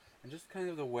people, and just kind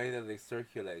of the way that they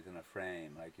circulate in a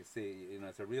frame. Like you see, you know,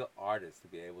 it's a real artist to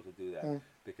be able to do that,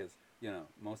 because, you know,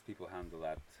 most people handle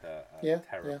that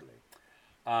terribly.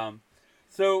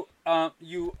 So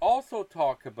you also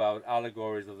talk about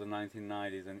allegories of the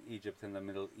 1990s in Egypt and the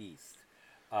Middle East.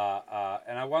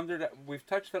 And I wondered, we've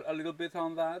touched a little bit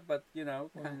on that, but, you know,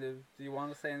 kind of, do you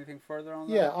want to say anything further on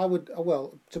that? Yeah, I would,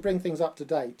 well, to bring things up to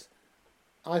date,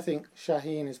 I think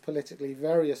Shaheen is politically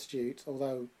very astute,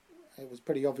 although it was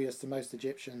pretty obvious to most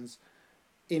Egyptians,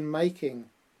 in making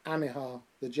Amihar,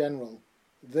 the general,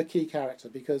 the key character,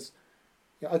 because,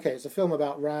 you know, okay, it's a film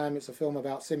about Ram, it's a film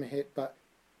about Simihit, but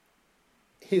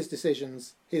his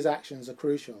decisions, his actions are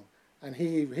crucial, and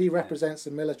he represents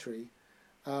the military,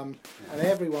 and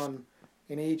everyone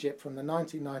in Egypt from the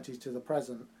 1990s to the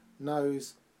present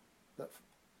knows that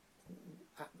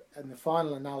in the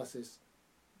final analysis,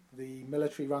 the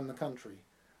military run the country,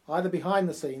 either behind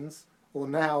the scenes or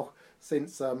now,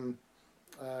 since for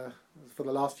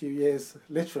the last few years,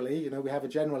 literally, you know, we have a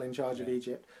general in charge of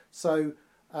Egypt. So,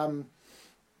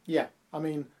 yeah, I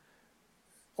mean,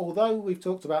 although we've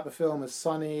talked about the film as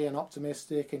sunny and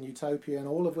optimistic and utopian,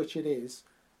 all of which it is,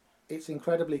 it's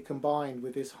incredibly combined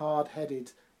with this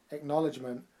hard-headed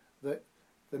acknowledgement that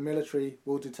the military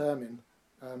will determine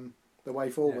the way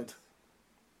forward. Yes.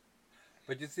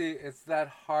 But you see, it's that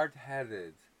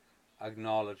hard-headed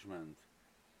acknowledgement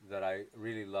that I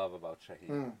really love about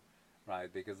Shaheen,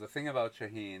 right? Because the thing about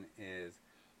Shaheen is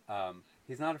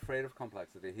he's not afraid of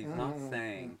complexity. He's not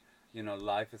saying, you know,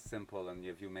 life is simple and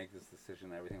if you make this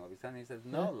decision, everything will be done. He says,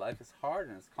 no, life is hard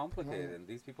and it's complicated and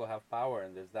these people have power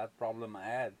and there's that problem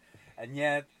ahead. And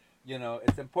yet, you know,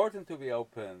 it's important to be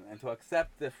open and to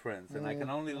accept difference, and I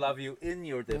can only love you in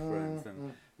your difference,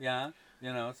 and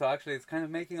you know, so actually it's kind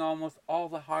of making almost all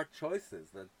the hard choices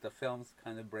that the films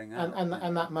kind of bring out.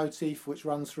 And that motif which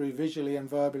runs through visually and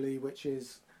verbally, which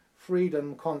is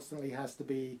freedom constantly has to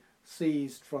be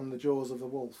seized from the jaws of the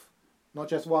wolf. Not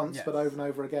just once, but over and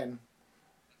over again.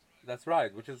 That's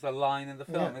right, which is a line in the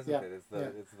film, isn't it?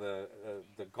 It's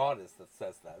the goddess that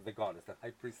says that, the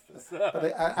high priestess.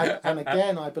 And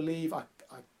again, I believe, I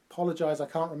apologise, I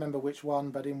can't remember which one,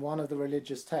 but in one of the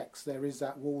religious texts there is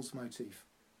that wolves motif.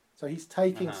 So he's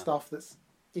taking stuff that's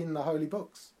in the holy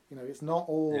books. You know, it's not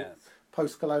all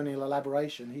post-colonial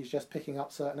elaboration. He's just picking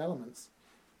up certain elements.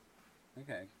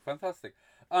 Okay, fantastic.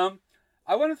 I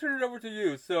want to turn it over to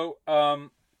you. So,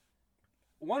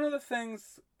 one of the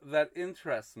things that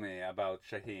interests me about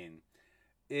Shaheen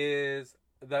is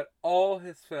that all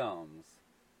his films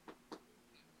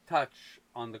touch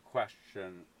on the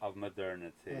question of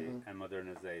modernity and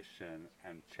modernization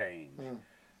and change.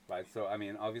 Right, so I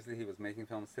mean, obviously he was making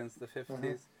films since the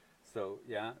 50s, so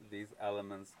yeah, these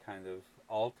elements kind of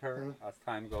alter as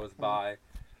time goes by,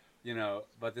 you know,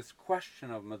 but this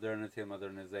question of modernity and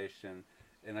modernization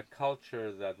in a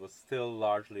culture that was still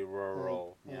largely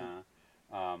rural,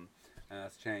 and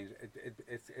has changed,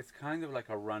 it's kind of like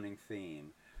a running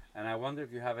theme, and I wonder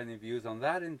if you have any views on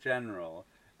that in general,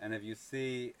 and if you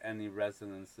see any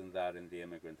resonance in that in The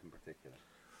Immigrant in particular.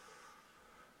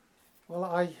 Well,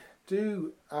 I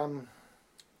do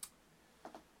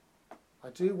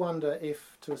wonder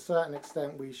if, to a certain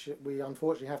extent, we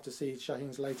unfortunately have to see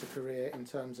Shaheen's later career in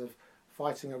terms of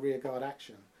fighting a rearguard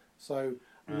action. So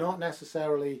not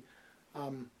necessarily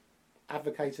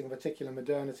advocating a particular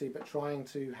modernity, but trying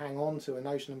to hang on to a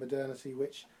notion of modernity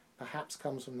which perhaps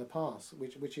comes from the past,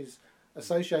 which is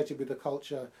associated with the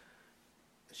culture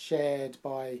shared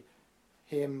by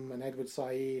him and Edward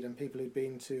Said and people who'd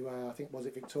been to I think, was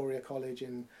it Victoria College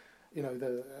in, you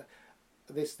know,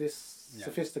 this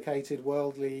sophisticated,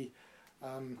 worldly,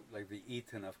 like the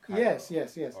Eton of Cairo.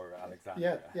 Yes. Or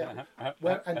Alexandria.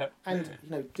 Well, and you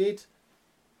know, did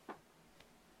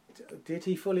did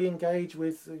he fully engage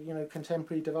with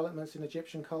contemporary developments in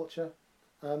Egyptian culture?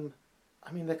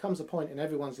 I mean, there comes a point in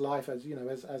everyone's life, as we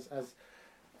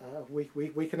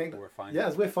can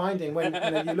as we're finding when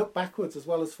you look backwards as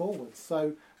well as forwards.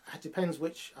 So it depends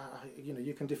which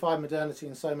you can define modernity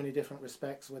in so many different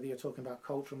respects, whether you're talking about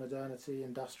cultural modernity,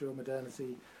 industrial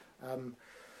modernity.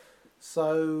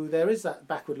 So there is that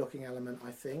backward-looking element,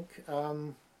 I think.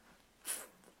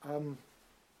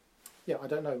 Yeah, I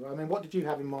don't know. I mean, what did you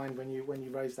have in mind when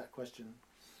you raised that question?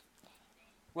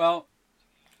 Well,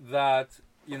 that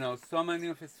so many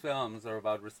of his films are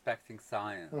about respecting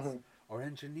science or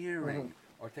engineering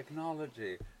or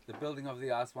technology, the building of the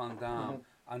Aswan Dam,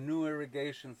 a new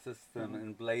irrigation system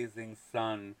in blazing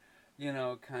sun,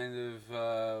 kind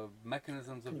of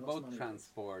mechanisms of boat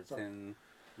transport in,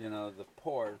 the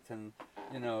port, and,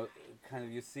 kind of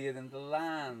you see it in the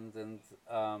land, and,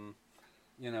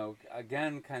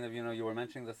 again, kind of, you were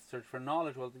mentioning the search for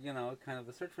knowledge. Well, kind of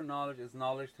the search for knowledge is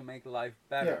knowledge to make life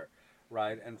better. Yeah.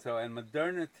 Right, and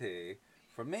modernity,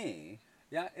 for me,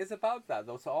 is about that.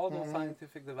 Those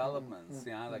scientific developments,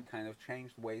 that kind of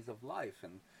changed ways of life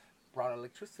and brought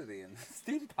electricity and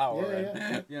steam power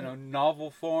and novel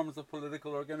forms of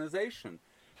political organization.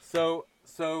 So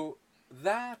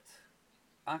that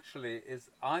actually is,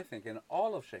 I think, in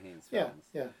all of Shaheen's films.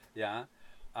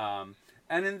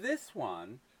 And in this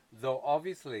one, though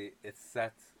obviously it's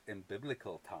set in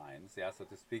biblical times, so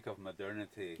to speak of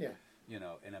modernity.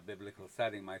 In a biblical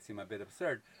setting might seem a bit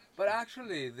absurd, but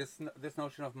actually this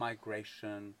notion of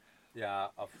migration,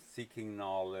 of seeking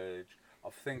knowledge,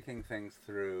 of thinking things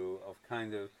through, of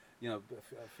kind of,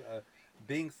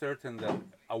 being certain that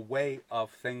a way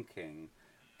of thinking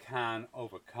can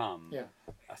overcome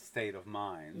a state of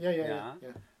mind.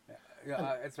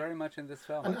 It's very much in this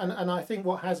film. And I think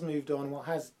what has moved on, what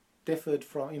has differed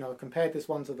from, compared this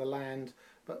one to The Land,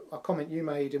 but a comment you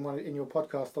made in your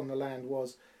podcast on The Land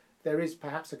was, there is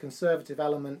perhaps a conservative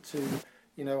element to,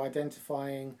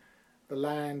 identifying the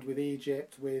land with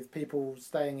Egypt, with people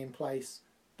staying in place.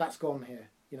 That's gone here.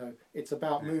 It's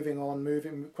about moving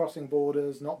on, crossing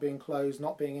borders, not being closed,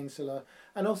 not being insular.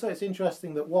 And also it's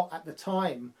interesting that what at the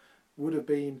time would have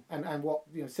been, and what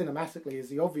cinematically is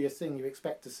the obvious thing you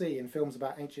expect to see in films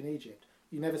about ancient Egypt.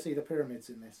 You never see the pyramids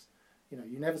in this.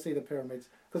 You never see the pyramids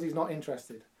because he's not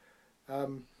interested.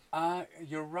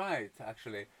 You're right,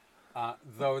 actually.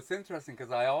 Though it's interesting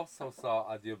because I also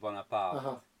saw Adieu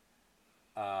Bonaparte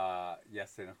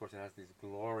yesterday, and of course it has these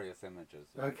glorious images.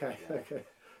 Okay.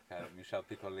 Michel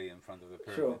Piccoli in front of the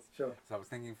pyramids. Sure. So I was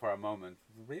thinking for a moment,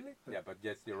 really? Yeah, but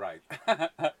yes, you're right.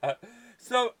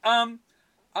 So I'm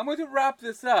going to wrap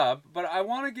this up, but I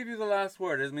want to give you the last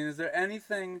word. I mean, is there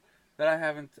anything that I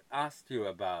haven't asked you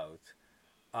about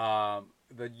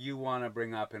that you want to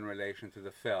bring up in relation to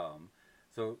the film?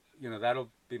 So, that'll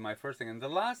be my first thing. And the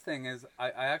last thing is, I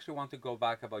actually want to go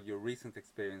back about your recent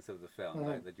experience of the film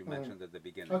that you mentioned at the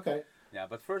beginning. Okay. Yeah,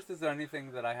 but first, is there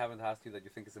anything that I haven't asked you that you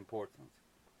think is important?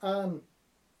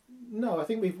 No, I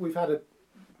think we've had a,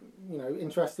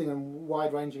 interesting and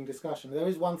wide-ranging discussion. There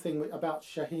is one thing about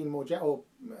Shaheen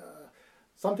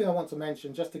something I want to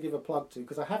mention, just to give a plug to,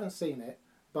 because I haven't seen it,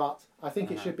 but I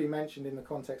think it should be mentioned in the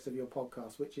context of your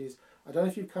podcast, which is, I don't know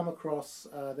if you've come across,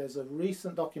 there's a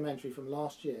recent documentary from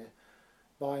last year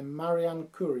by Marianne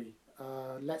Khoury,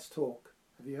 Let's Talk.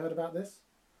 Have you heard about this?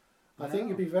 No. I think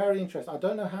you'd be very interested. I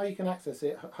don't know how you can access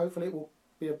it. Hopefully it will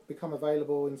become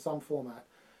available in some format.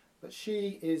 But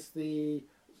she is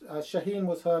Shaheen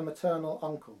was her maternal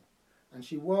uncle, and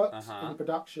she worked in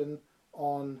production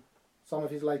on some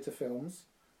of his later films.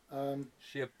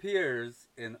 She appears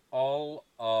in all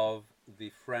of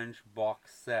the French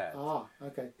box set.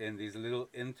 Okay. In these little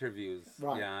interviews,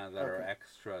 that are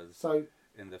extras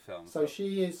in the film. So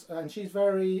she is, and she's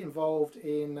very involved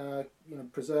in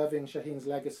preserving Shaheen's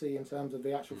legacy in terms of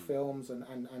the actual films and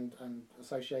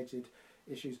associated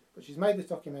issues. But she's made this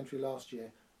documentary last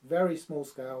year, very small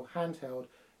scale, handheld.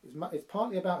 It's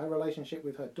partly about her relationship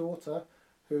with her daughter,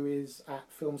 who is at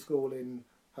film school in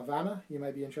Havana. You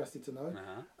may be interested to know.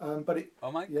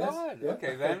 Oh my God! Yeah,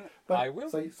 okay, then I will.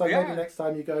 So maybe next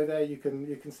time you go there, you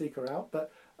can seek her out.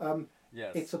 But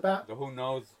yes, it's about. So who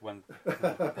knows when?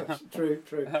 True.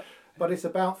 But it's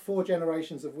about 4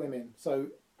 generations of women. So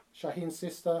Shaheen's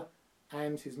sister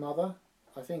and his mother,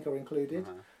 I think, are included,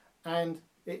 and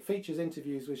it features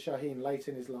interviews with Shaheen late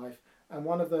in his life. And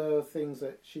one of the things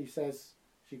that she says,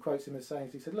 she quotes him as saying,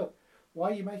 she said, "Look,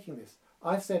 why are you making this?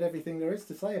 I've said everything there is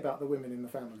to say about the women in the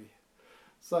family."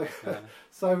 So,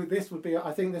 so this would be,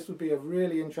 I think this would be a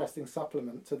really interesting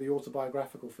supplement to the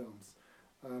autobiographical films.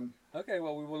 Okay,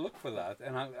 well, we will look for that,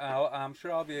 and I'm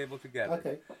sure I'll be able to get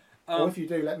it. Or if you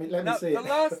do, let me see the it.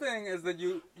 last thing is that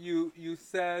you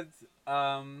said,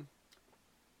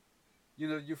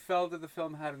 you felt that the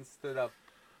film hadn't stood up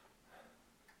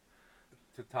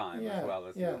to time as well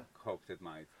as you hoped it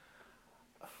might.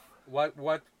 What,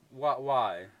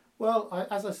 why? Well,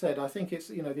 as I said, I think it's,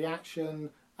 the action,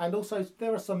 and also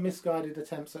there are some misguided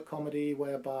attempts at comedy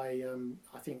whereby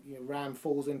I think Ram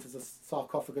falls into the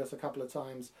sarcophagus a couple of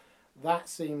times. That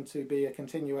seemed to be a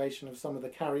continuation of some of the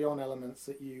carry-on elements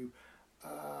that you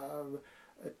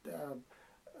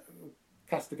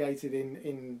castigated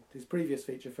in his previous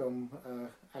feature film,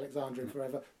 Alexandria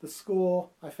Forever. The score,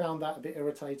 I found that a bit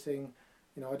irritating.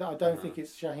 I don't think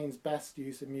it's Shaheen's best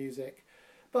use of music,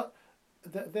 but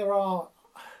there are.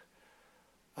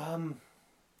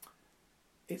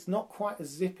 It's not quite as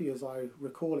zippy as I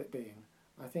recall it being.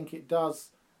 I think it does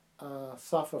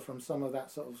suffer from some of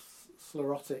that sort of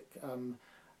sclerotic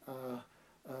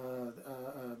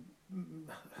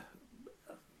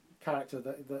character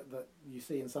that you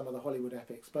see in some of the Hollywood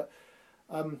epics. But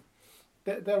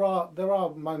there are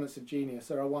moments of genius.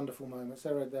 There are wonderful moments.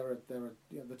 There are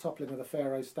the toppling of the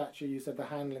Pharaoh statue. You said the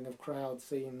handling of crowd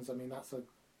scenes. I mean, that's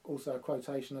also a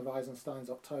quotation of Eisenstein's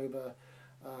October.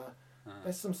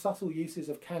 There's some subtle uses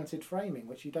of canted framing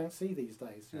which you don't see these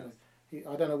days. Yes.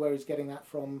 I don't know where he's getting that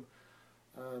from,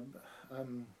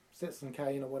 Citizen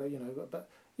Kane or whatever. But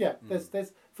yeah,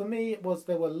 there's for me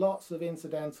there were lots of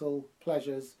incidental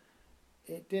pleasures.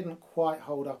 It didn't quite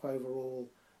hold up overall.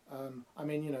 I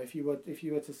mean, if you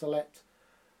were to select,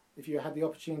 if you had the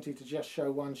opportunity to just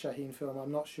show one Shaheen film,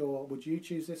 I'm not sure, would you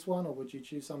choose this one or would you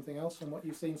choose something else from what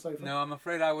you've seen so far? No, I'm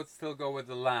afraid I would still go with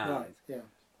The Land. Right, yeah.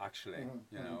 Actually,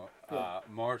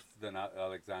 more than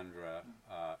Alexandra,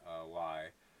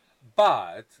 why?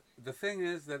 But the thing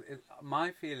is that my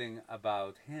feeling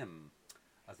about him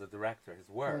as a director, his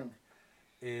work,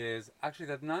 is actually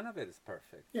that none of it is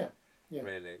perfect. Yeah.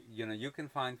 Really, you can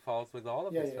find faults with all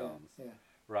of his films,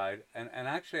 right? And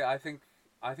actually, I think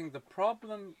the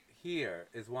problem here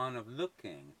is one of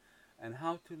looking, and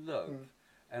how to look,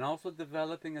 and also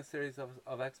developing a series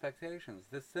of expectations.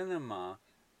 The cinema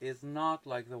is not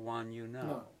like the one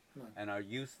No. and are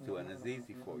used to and is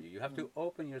easy for you. You have to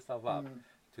open yourself up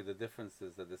to the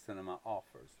differences that the cinema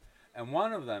offers. And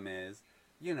one of them is,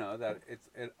 that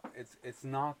it's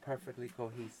not perfectly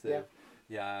cohesive,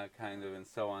 kind of, and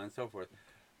so on and so forth.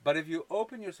 But if you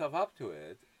open yourself up to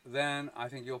it, then I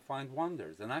think you'll find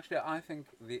wonders. And actually, I think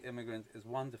The Immigrant is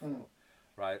wonderful,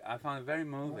 right? I found it very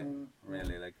moving,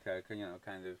 really, like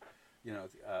kind of,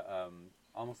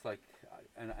 almost like,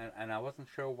 and I wasn't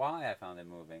sure why I found it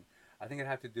moving. I think it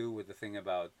had to do with the thing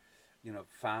about,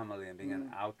 family and being an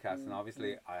outcast, and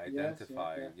obviously I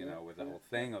identify, with the whole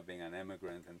thing of being an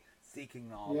immigrant and seeking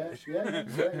knowledge,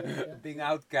 being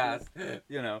outcast,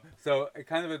 So it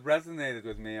resonated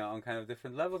with me on kind of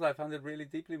different levels. I found it really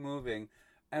deeply moving,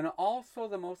 and also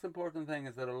the most important thing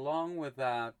is that along with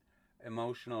that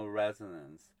emotional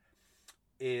resonance,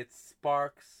 it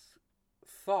sparks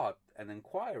thought and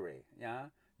inquiry.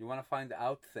 You want to find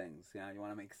out things. You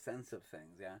want to make sense of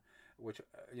things. Which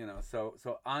so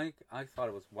I thought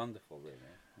it was wonderful, really.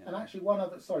 And actually, one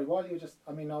other, while you were just,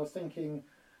 I was thinking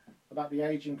about the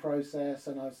aging process,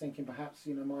 and I was thinking perhaps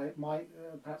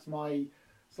my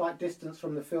slight distance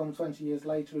from the film 20 years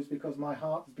later is because my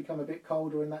heart has become a bit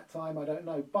colder in that time. I don't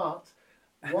know, but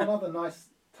one other nice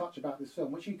touch about this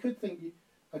film, which you could think, you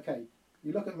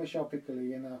look at Michel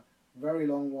Piccoli in a very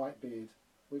long white beard,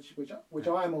 which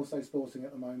I am also sporting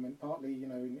at the moment, partly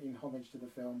in homage to the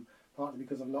film, partly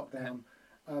because of lockdown,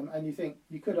 and you think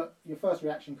your first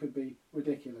reaction could be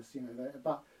ridiculous,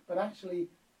 but actually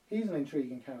he's an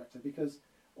intriguing character because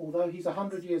although he's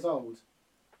 100 years old,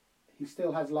 he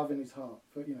still has love in his heart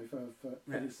for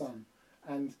his son,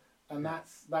 and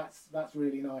that's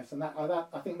really nice, and that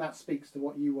I think that speaks to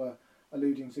what you were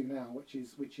alluding to now, which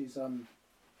is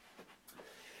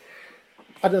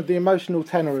I don't know, the emotional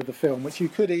tenor of the film, which you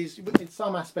could in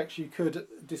some aspects you could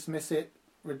dismiss it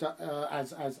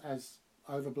as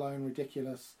overblown,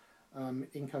 ridiculous,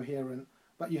 incoherent,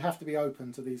 but you have to be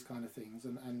open to these kind of things,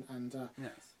 and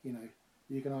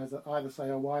you can either say,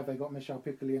 oh, why have they got Michel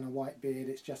Piccoli in a white beard?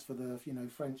 It's just for the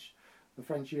French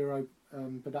Euro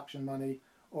production money,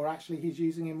 or actually he's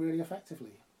using him really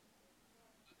effectively.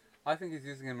 I think he's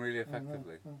using him really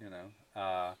effectively,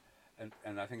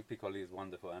 and I think Piccoli is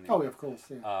wonderful anyway. Oh, yeah, of course,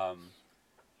 yeah.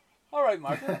 All right,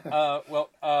 Martin.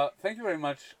 Thank you very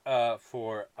much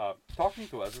for talking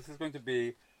to us. This is going to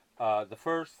be the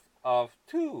first of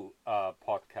two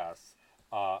podcasts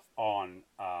on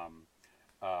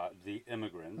The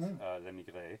Immigrant,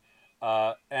 L'Émigré.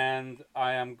 And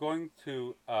I am going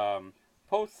to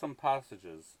post some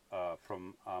passages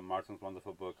from Martin's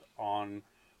wonderful book on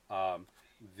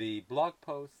the blog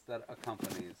post that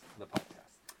accompanies the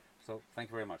podcast. So thank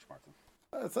you very much, Martin.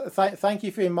 Thank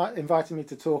you for inviting me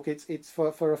to talk. It's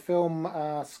for a film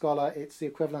scholar. It's the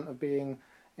equivalent of being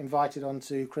invited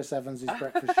onto Chris Evans'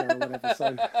 breakfast show or whatever.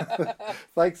 So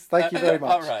thank you very much.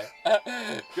 All right.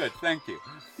 Good. Thank you.